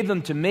yours, you gave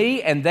them to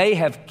me, and they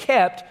have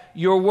kept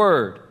your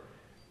word.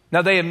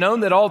 Now they have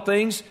known that all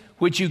things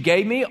which you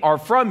gave me are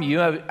from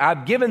you.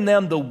 I've given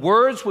them the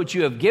words which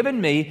you have given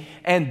me,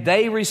 and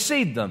they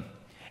received them,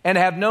 and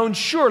have known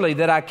surely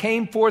that I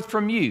came forth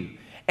from you,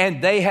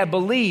 and they have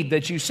believed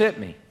that you sent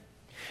me.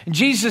 And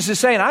Jesus is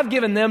saying, I've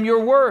given them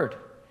your word.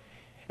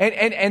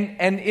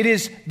 And it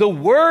is the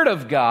word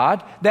of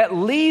God that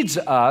leads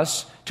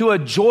us to a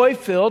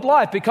joy-filled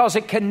life because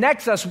it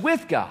connects us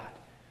with God.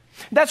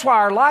 That's why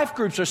our life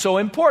groups are so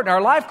important.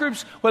 Our life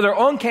groups, whether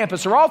on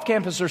campus or off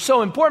campus, are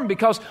so important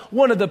because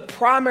one of the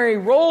primary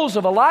roles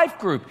of a life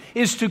group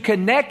is to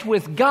connect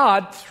with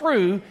God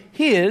through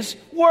His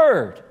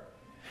Word.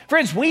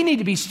 Friends, we need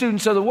to be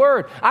students of the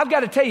Word. I've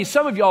got to tell you,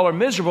 some of y'all are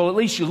miserable. At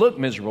least you look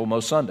miserable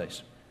most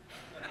Sundays.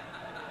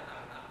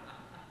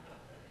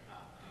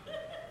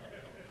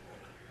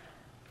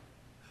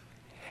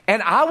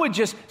 And I would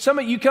just, some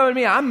of you come to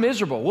me, I'm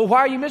miserable. Well,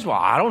 why are you miserable?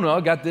 I don't know,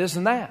 I got this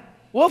and that.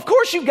 Well, of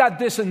course you've got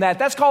this and that.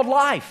 That's called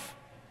life.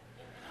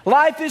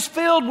 Life is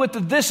filled with the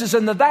thises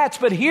and the that's,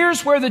 but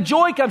here's where the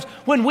joy comes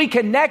when we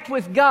connect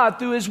with God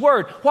through His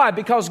Word. Why?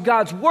 Because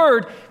God's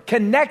Word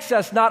connects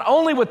us not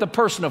only with the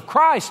person of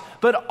Christ,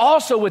 but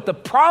also with the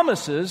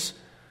promises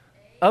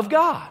of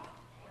God.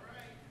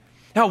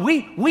 Now,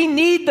 we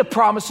need the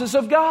promises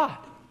of God.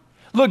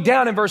 Look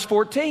down in verse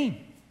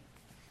 14.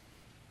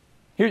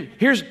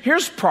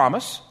 Here's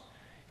promise.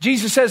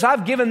 Jesus says,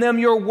 I've given them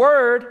your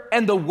word,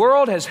 and the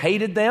world has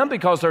hated them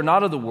because they're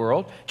not of the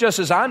world, just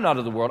as I'm not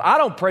of the world. I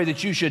don't pray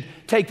that you should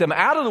take them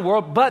out of the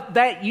world, but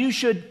that you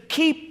should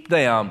keep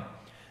them,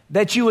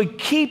 that you would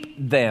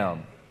keep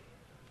them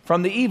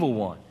from the evil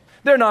one.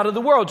 They're not of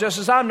the world, just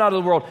as I'm not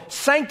of the world.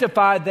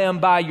 Sanctify them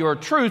by your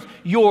truth.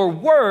 Your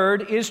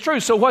word is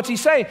truth. So what's he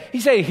saying?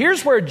 He's saying,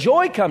 here's where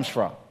joy comes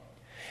from.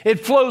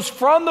 It flows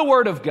from the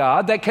word of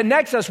God that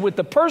connects us with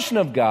the person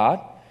of God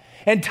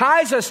and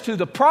ties us to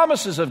the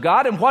promises of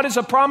God. And what is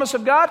a promise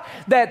of God?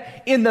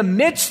 That in the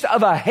midst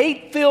of a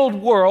hate-filled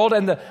world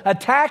and the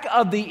attack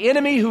of the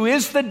enemy who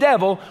is the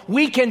devil,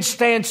 we can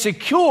stand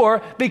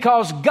secure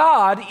because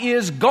God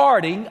is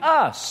guarding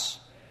us.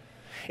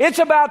 It's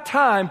about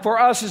time for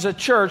us as a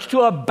church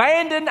to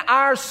abandon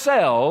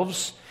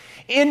ourselves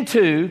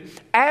into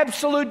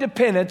absolute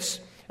dependence,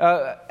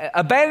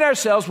 abandon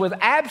ourselves with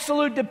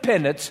absolute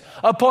dependence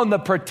upon the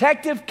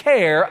protective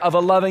care of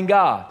a loving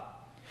God.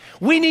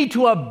 We need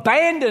to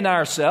abandon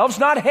ourselves,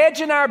 not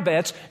hedging our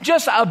bets,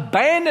 just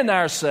abandon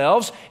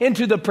ourselves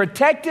into the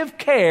protective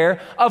care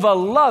of a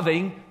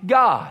loving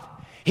God.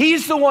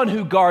 He's the one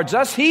who guards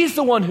us. He's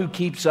the one who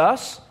keeps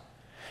us.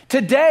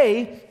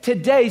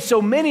 Today,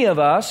 so many of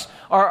us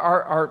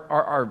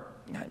are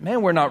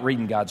we're not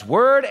reading God's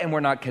Word, and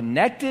we're not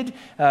connected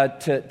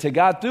to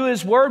God through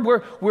His Word.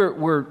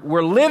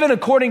 We're living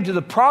according to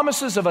the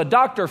promises of a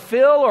Dr.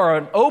 Phil or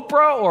an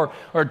Oprah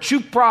or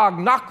Chupra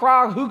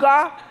Nakra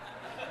Huga.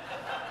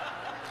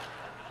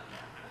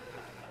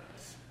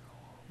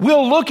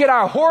 We'll look at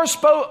our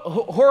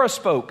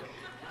horoscope.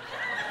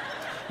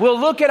 We'll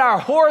look at our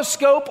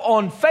horoscope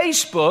on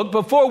Facebook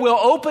before we'll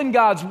open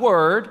God's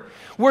Word.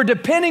 We're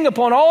depending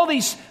upon all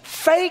these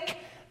fake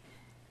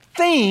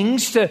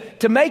things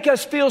to make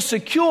us feel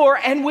secure,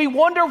 and we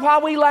wonder why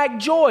we lack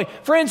joy.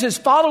 Friends, as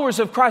followers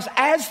of Christ,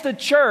 as the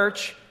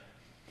church,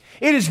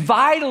 it is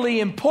vitally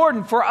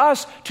important for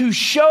us to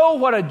show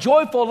what a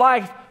joyful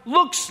life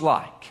looks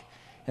like.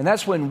 And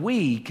that's when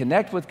we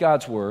connect with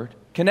God's Word,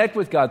 connect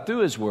with God through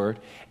His Word,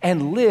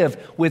 and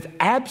live with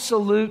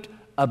absolute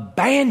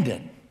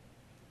abandon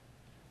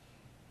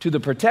to the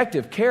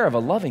protective care of a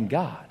loving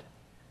God.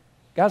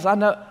 Guys, I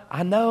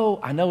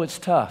know it's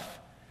tough.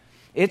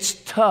 It's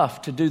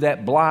tough to do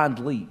that blind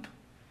leap.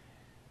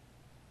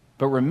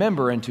 But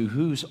remember into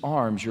whose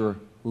arms you're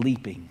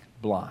leaping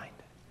blind.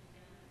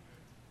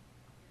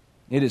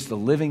 It is the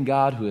living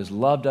God who has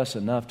loved us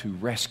enough to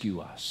rescue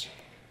us.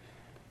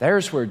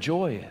 There's where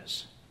joy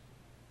is.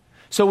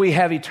 So we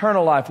have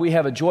eternal life. We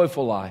have a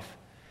joyful life.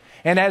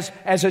 And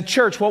as a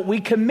church, what we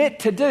commit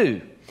to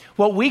do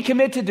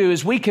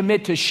is we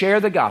commit to share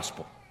the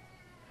gospel.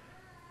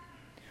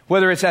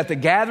 Whether it's at the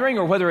gathering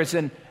or whether it's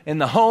in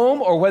the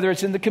home or whether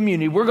it's in the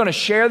community, we're going to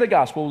share the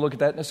gospel. We'll look at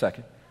that in a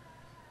second.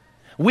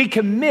 We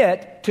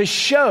commit to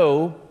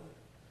show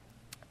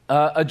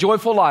a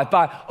joyful life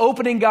by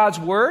opening God's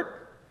Word,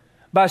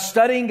 by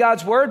studying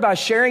God's Word, by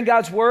sharing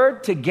God's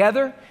Word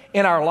together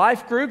in our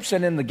life groups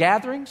and in the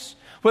gatherings.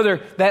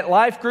 Whether that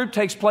life group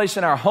takes place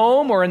in our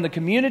home or in the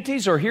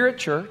communities or here at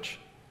church.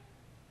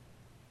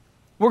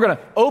 We're going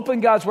to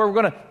open God's Word.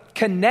 We're going to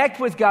connect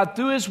with God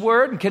through His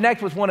Word and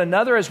connect with one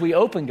another as we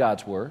open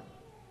God's Word.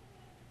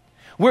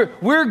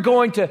 We're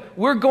going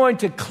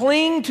to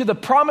cling to the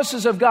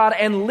promises of God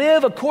and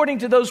live according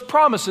to those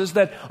promises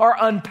that are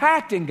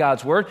unpacked in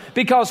God's Word,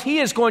 because He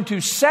is going to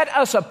set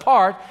us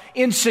apart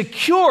in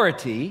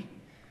security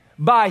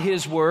by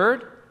His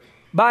Word,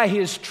 by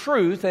His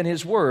truth, and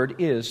His Word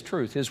is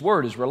truth. His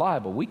Word is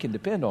reliable. We can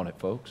depend on it,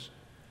 folks.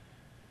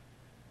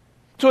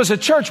 So as a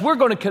church, we're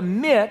going to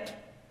commit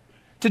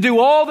to do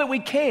all that we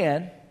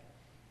can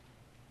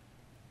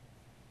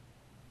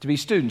to be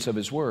students of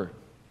His Word,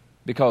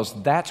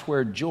 because that's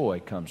where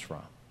joy comes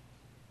from.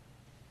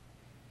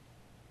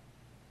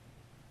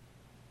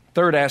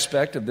 Third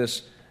aspect of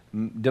this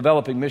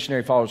developing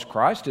missionary followers of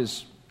Christ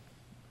is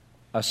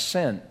a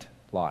sent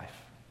life.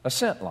 A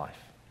sent life.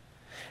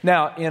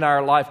 Now, in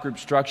our life group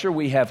structure,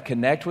 we have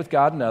connect with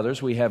God and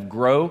others. We have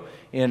grow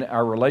in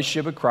our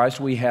relationship with Christ.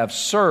 We have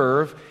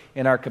serve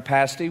in our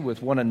capacity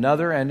with one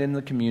another and in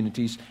the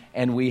communities.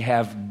 And we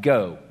have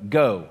go.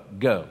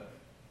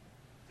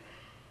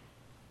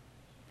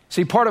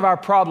 See, part of our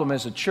problem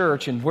as a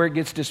church and where it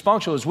gets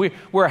dysfunctional is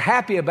we're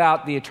happy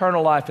about the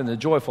eternal life and the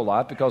joyful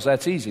life because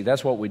that's easy.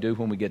 That's what we do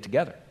when we get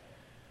together.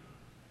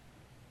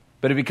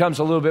 But it becomes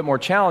a little bit more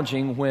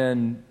challenging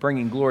when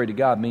bringing glory to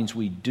God means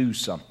we do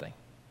something.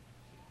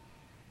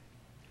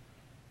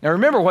 Now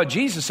remember what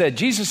Jesus said.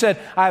 Jesus said,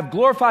 I have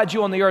glorified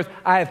you on the earth.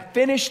 I have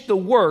finished the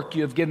work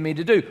you have given me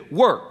to do.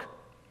 Work.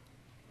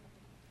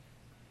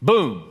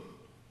 Boom.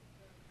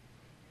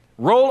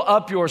 Roll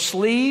up your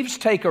sleeves,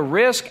 take a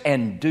risk,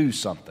 and do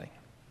something.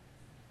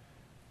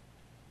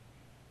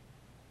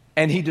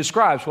 And He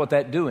describes what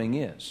that doing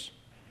is.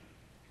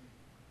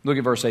 Look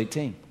at verse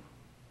 18.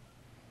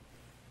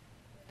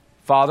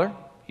 Father,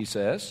 He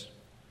says,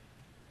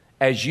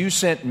 as you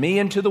sent me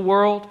into the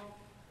world,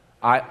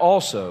 I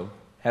also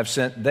have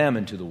sent them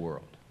into the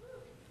world.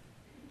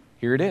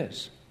 Here it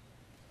is.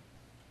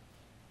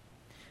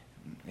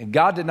 And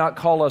God did not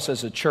call us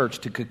as a church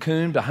to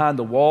cocoon behind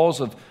the walls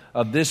of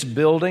this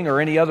building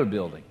or any other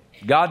building.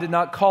 God did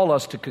not call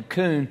us to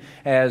cocoon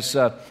as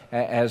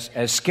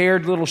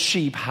scared little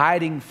sheep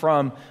hiding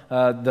from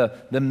the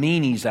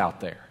meanies out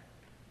there.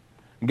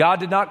 God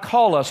did not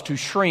call us to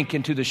shrink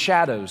into the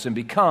shadows and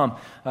become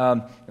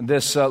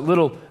this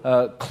little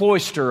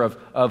cloister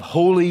of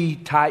holy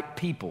type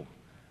people.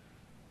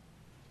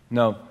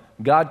 No,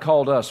 God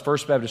called us,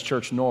 First Baptist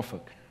Church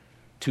Norfolk,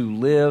 to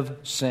live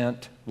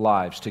sent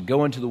lives, to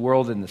go into the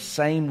world in the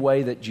same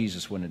way that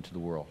Jesus went into the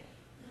world.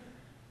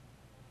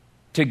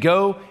 To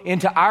go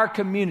into our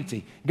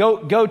community, go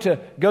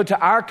to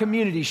our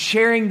community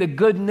sharing the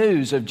good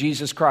news of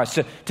Jesus Christ.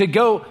 To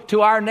go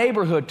to our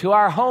neighborhood, to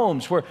our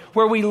homes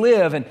where we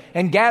live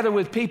and gather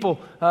with people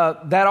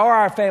that are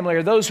our family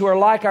or those who are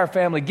like our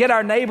family. Get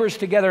our neighbors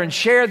together and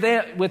share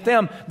with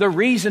them the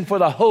reason for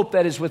the hope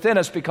that is within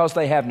us because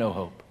they have no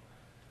hope.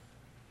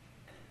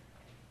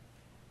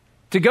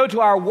 To go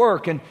to our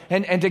work and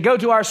to go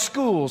to our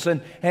schools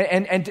and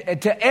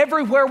to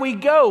everywhere we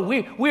go,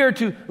 we are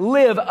to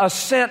live a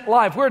sent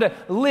life. We're to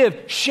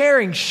live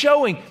sharing,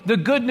 showing the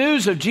good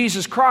news of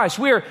Jesus Christ.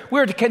 We're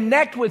to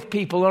connect with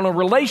people on a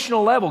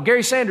relational level.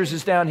 Gary Sanders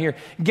is down here.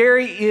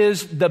 Gary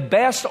is the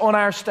best on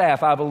our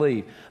staff, I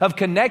believe, of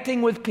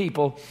connecting with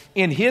people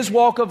in his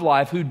walk of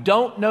life who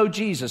don't know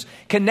Jesus,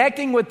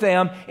 connecting with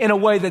them in a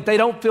way that they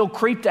don't feel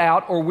creeped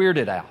out or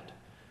weirded out.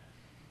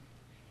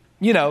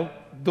 You know,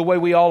 the way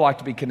we all like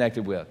to be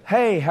connected with.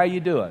 Hey, how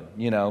you doing?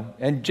 You know,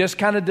 and just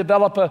kind of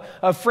develop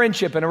a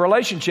friendship and a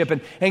relationship.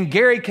 And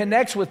Gary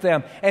connects with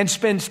them and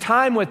spends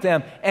time with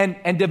them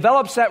and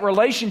develops that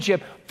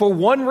relationship for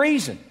one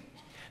reason,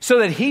 so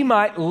that he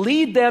might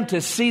lead them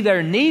to see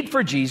their need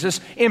for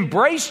Jesus,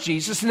 embrace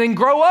Jesus, and then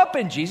grow up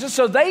in Jesus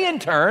so they in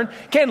turn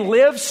can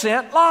live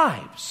sent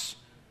lives.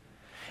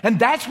 And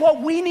that's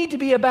what we need to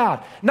be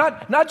about.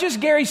 Not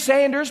just Gary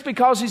Sanders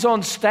because he's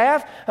on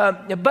staff,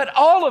 but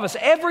all of us,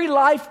 every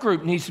life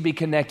group needs to be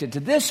connected to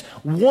this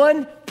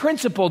one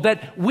principle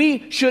that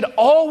we should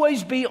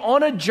always be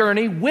on a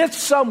journey with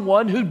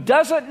someone who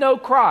doesn't know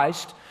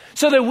Christ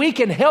so that we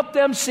can help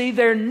them see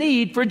their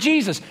need for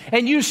Jesus.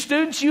 And you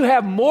students, you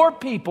have more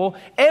people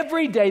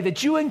every day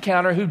that you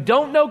encounter who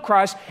don't know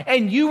Christ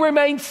and you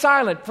remain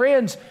silent.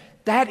 Friends,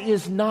 that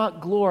is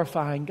not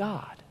glorifying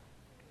God.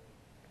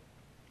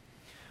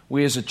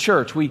 We as a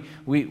church, we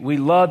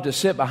love to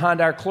sit behind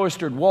our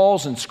cloistered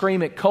walls and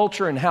scream at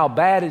culture and how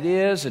bad it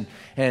is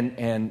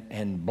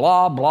and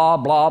blah, blah,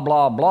 blah,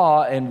 blah,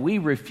 blah. And we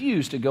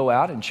refuse to go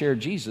out and share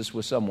Jesus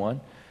with someone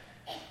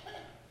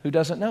who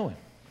doesn't know Him.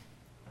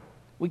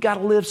 We got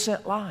to live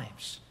sent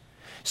lives.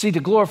 See, to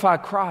glorify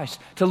Christ,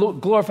 to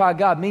glorify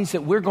God means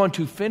that we're going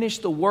to finish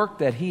the work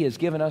that He has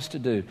given us to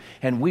do.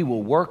 And we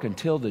will work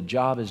until the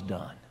job is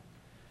done.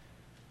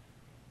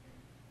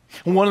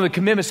 One of the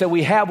commitments that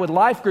we have with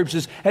life groups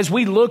is as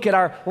we look at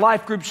our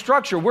life group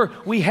structure,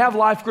 we have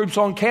life groups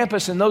on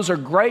campus and those are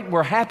great and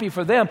we're happy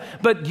for them.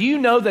 But do you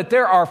know that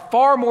there are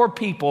far more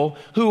people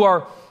who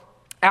are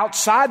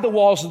outside the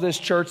walls of this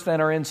church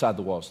than are inside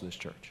the walls of this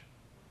church?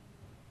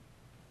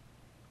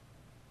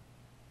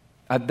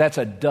 That's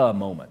a duh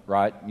moment,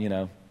 right? You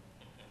know.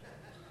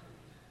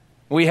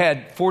 We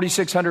had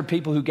 4,600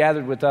 people who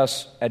gathered with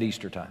us at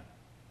Easter time.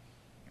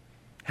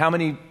 How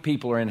many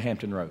people are in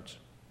Hampton Roads?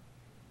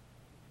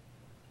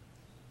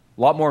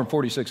 A lot more than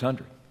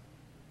 4,600.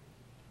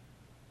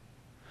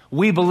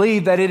 We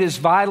believe that it is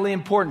vitally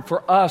important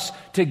for us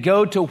to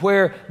go to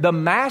where the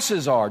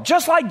masses are,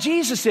 just like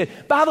Jesus did.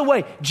 By the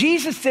way,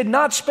 Jesus did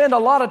not spend a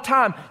lot of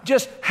time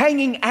just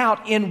hanging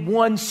out in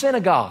one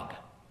synagogue.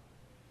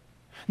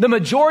 The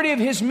majority of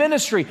his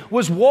ministry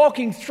was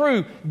walking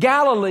through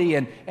Galilee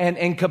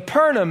and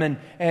Capernaum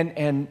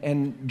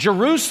and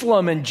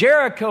Jerusalem and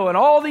Jericho and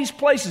all these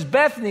places,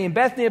 Bethany and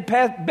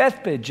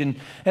Bethphage and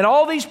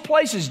all these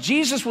places.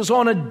 Jesus was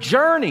on a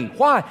journey.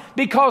 Why?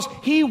 Because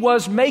he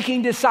was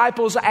making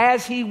disciples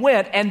as he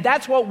went, and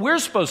that's what we're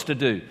supposed to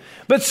do.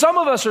 But some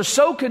of us are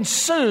so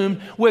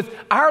consumed with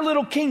our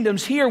little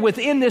kingdoms here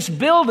within this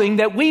building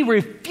that we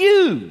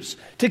refuse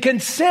to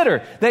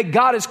consider that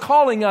God is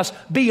calling us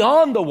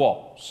beyond the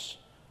walls.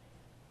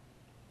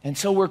 And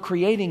so we're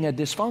creating a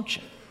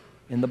dysfunction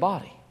in the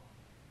body.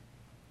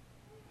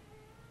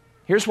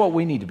 Here's what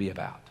we need to be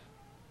about.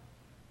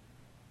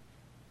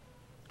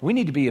 We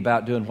need to be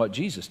about doing what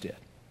Jesus did.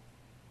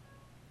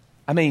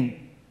 I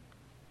mean,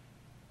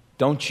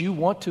 don't you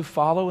want to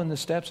follow in the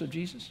steps of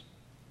Jesus?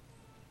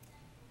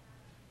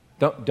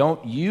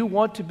 Don't you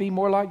want to be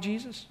more like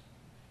Jesus?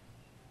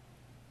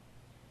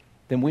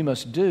 Then we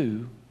must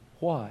do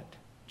what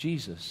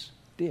Jesus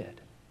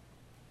did.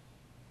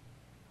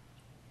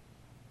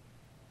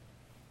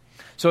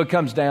 So it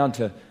comes down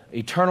to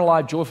eternal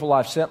life, joyful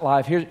life, sent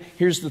life.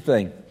 Here's the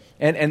thing.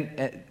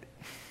 And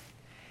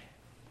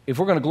if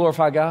we're going to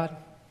glorify God,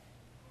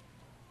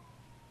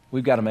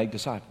 we've got to make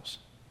disciples.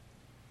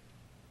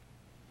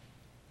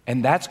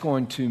 And that's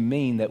going to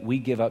mean that we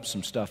give up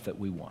some stuff that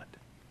we want.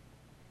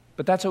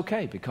 But that's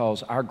okay,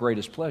 because our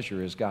greatest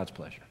pleasure is God's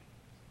pleasure.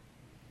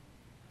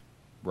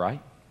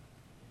 Right?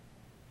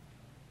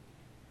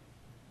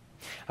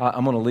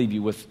 I'm going to leave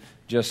you with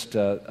just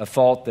a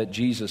thought that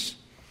Jesus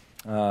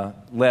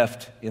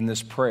left in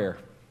this prayer.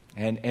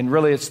 And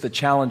really it's the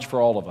challenge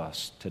for all of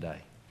us today.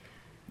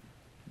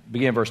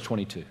 Begin in verse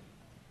 22.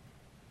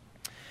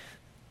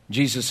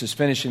 Jesus is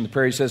finishing the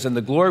prayer. He says, "And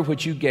the glory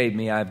which you gave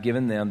me I have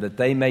given them, that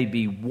they may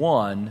be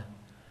one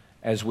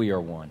as we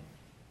are one.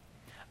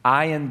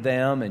 I and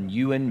them and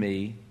you and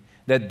me,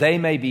 that they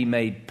may be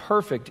made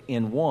perfect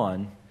in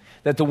one,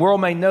 that the world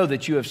may know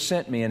that you have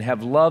sent me and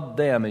have loved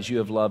them as you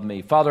have loved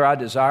me. Father, I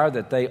desire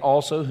that they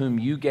also whom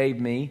you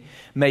gave me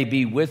may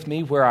be with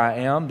me where I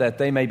am, that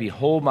they may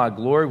behold my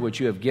glory which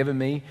you have given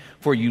me,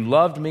 for you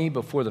loved me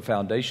before the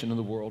foundation of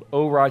the world.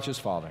 O righteous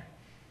Father,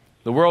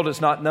 the world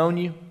has not known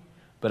you,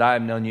 but I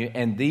have known you,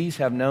 and these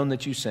have known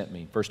that you sent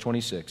me." Verse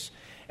 26,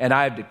 "And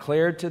I have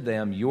declared to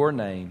them your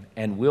name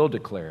and will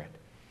declare it,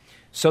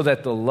 so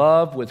that the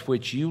love with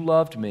which you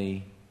loved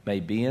me may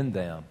be in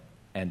them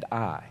and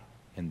I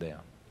in them."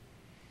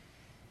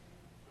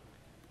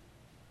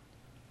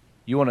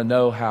 You want to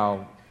know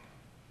how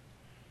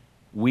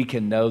we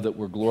can know that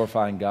we're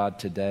glorifying God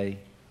today?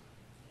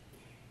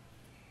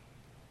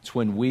 It's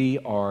when we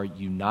are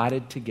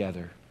united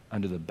together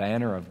under the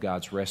banner of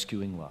God's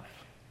rescuing love.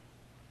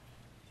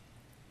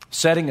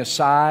 Setting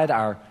aside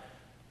our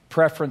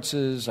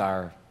preferences,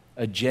 our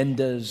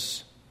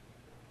agendas,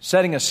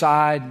 setting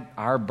aside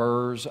our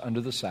burrs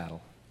under the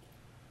saddle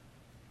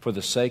for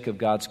the sake of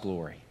God's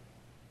glory.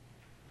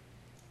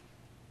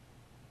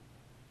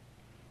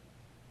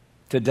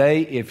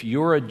 Today, if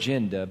your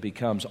agenda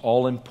becomes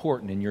all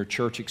important in your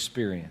church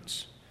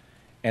experience,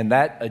 and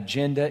that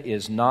agenda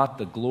is not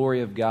the glory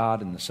of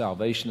God and the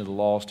salvation of the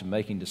lost and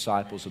making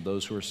disciples of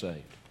those who are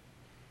saved,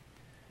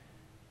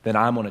 then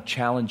I'm going to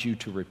challenge you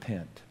to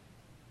repent.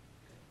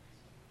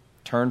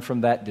 Turn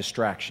from that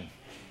distraction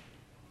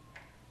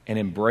and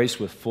embrace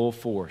with full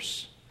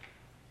force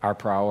our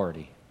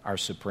priority, our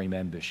supreme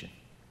ambition,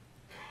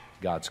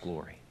 God's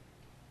glory.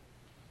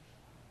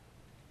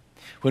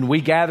 When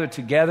we gather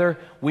together,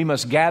 we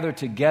must gather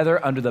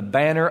together under the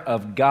banner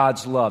of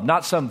God's love,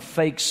 not some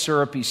fake,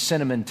 syrupy,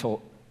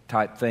 sentimental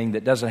type thing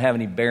that doesn't have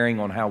any bearing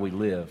on how we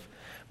live,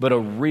 but a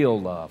real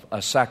love,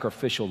 a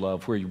sacrificial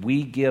love where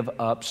we give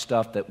up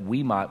stuff that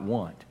we might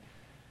want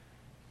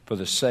for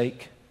the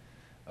sake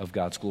of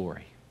God's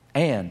glory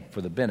and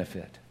for the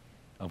benefit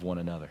of one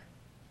another.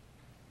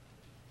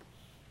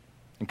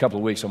 In a couple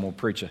of weeks, I'm going to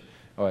preach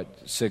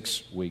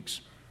 6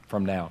 weeks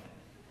from now.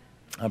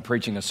 I'm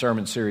preaching a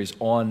sermon series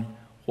on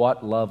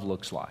what love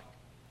looks like.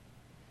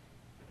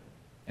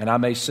 And I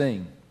may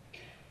sing,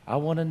 "I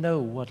want to know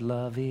what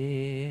love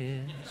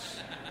is.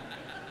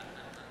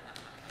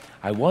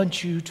 I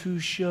want you to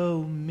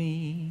show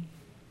me."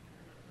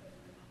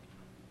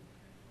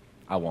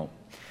 I won't.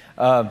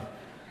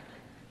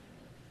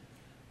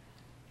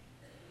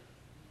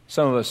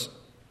 Some of us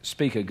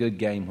speak a good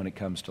game when it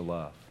comes to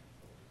love.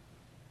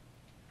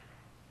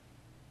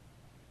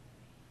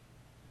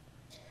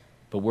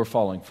 But we're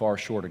falling far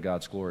short of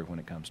God's glory when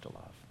it comes to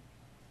love.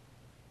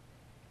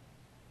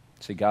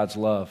 See, God's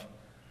love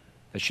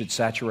that should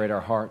saturate our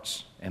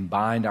hearts and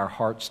bind our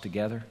hearts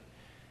together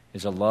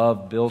is a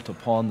love built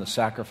upon the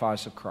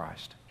sacrifice of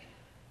Christ.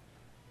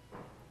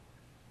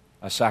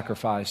 A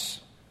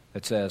sacrifice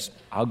that says,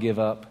 I'll give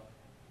up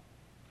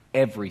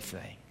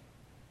everything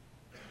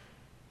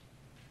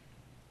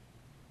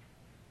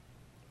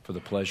for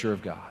the pleasure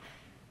of God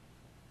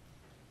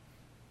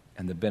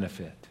and the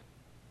benefit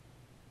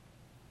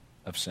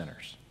of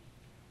sinners.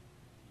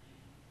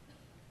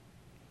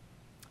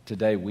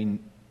 Today we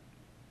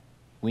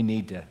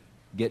need to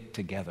get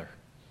together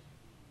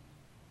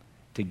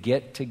to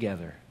get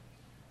together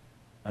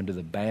under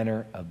the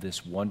banner of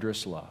this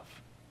wondrous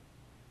love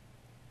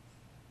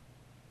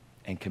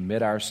and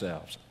commit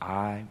ourselves.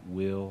 I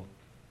will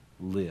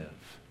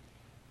live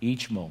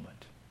each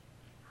moment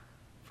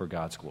for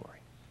God's glory.